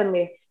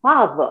Heavenly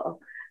Father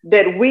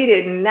that we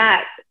did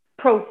not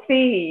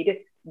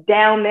proceed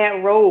down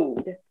that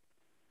road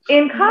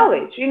in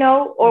college, you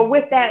know, or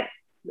with that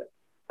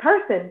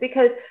person,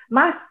 because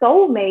my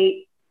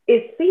soulmate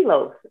is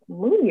Silos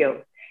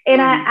Munoz.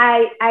 And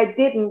I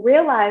didn't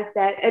realize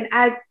that. And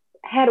I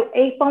had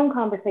a phone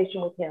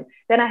conversation with him.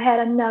 Then I had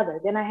another.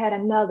 Then I had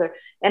another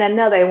and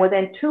another. And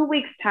within 2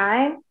 weeks'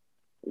 time,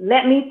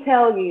 let me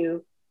tell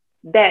you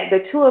that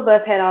the two of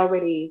us had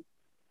already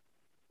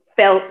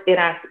felt in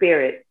our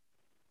spirit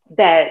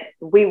that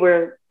we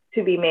were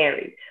to be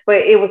married. But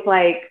it was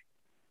like,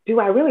 do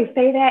I really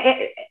say that?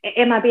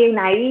 Am I being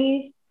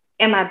naive?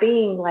 Am I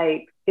being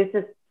like, is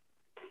this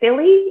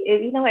silly?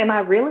 You know, am I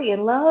really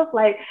in love?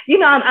 Like, you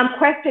know, I'm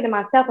questioning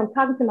myself. I'm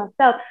talking to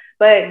myself,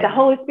 but the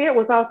Holy Spirit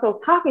was also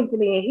talking to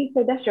me, and he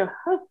said, that's your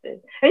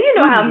husband. And you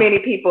know how many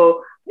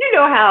people, you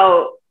know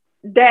how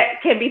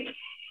that can be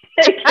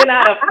taken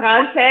out of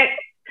context.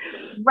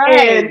 Right.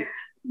 And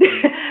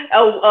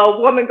a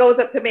woman goes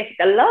up to me,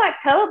 the Lord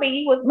told me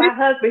he was my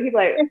husband. He's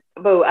like,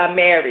 boo, I'm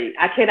married.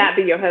 I cannot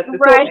be your husband.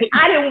 Right. So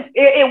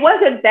it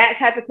wasn't that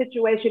type of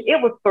situation. It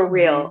was for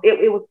real.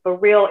 It was for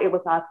real. It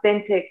was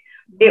authentic.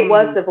 It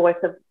was the voice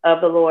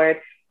of the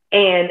Lord.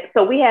 And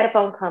so we had a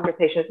phone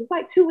conversation. It's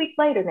like 2 weeks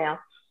later now.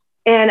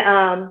 And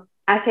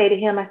I say to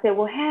him, I said,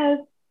 well, has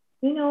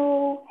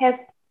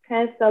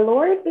the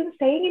Lord been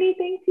saying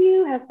anything to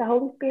you? Has the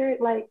Holy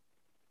Spirit like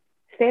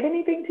said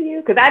anything to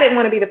you? Because I didn't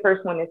want to be the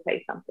first one to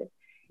say something.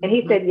 And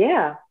he said,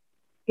 yeah.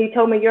 He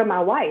told me you're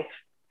my wife.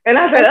 And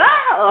I said,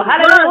 oh,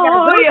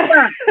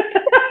 hallelujah.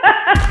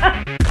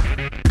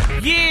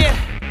 Yeah.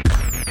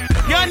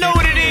 Y'all know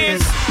what it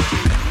is.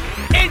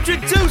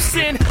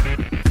 Introducing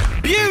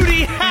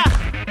Beauty. Ha.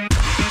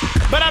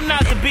 But I'm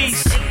not the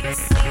beast.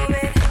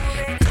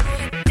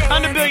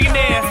 I'm the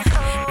billionaire.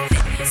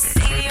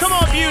 Come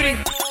on, Beauty.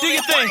 Do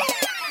your thing.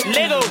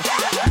 Lego.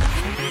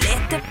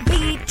 Let the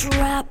beat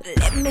drop,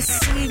 let me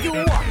see you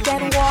walk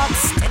that walk.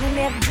 Standing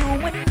there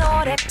doing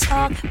all that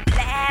talk.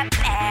 Blah,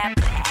 blah,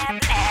 blah,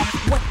 blah.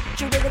 What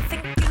you really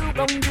think you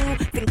gon'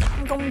 do? Think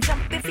I'm gon'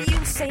 jump if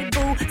you say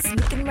boo?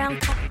 Sneaking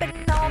around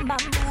copying all my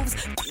moves.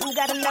 You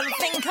got another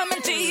thing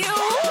coming to you.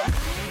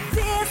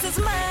 This is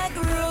my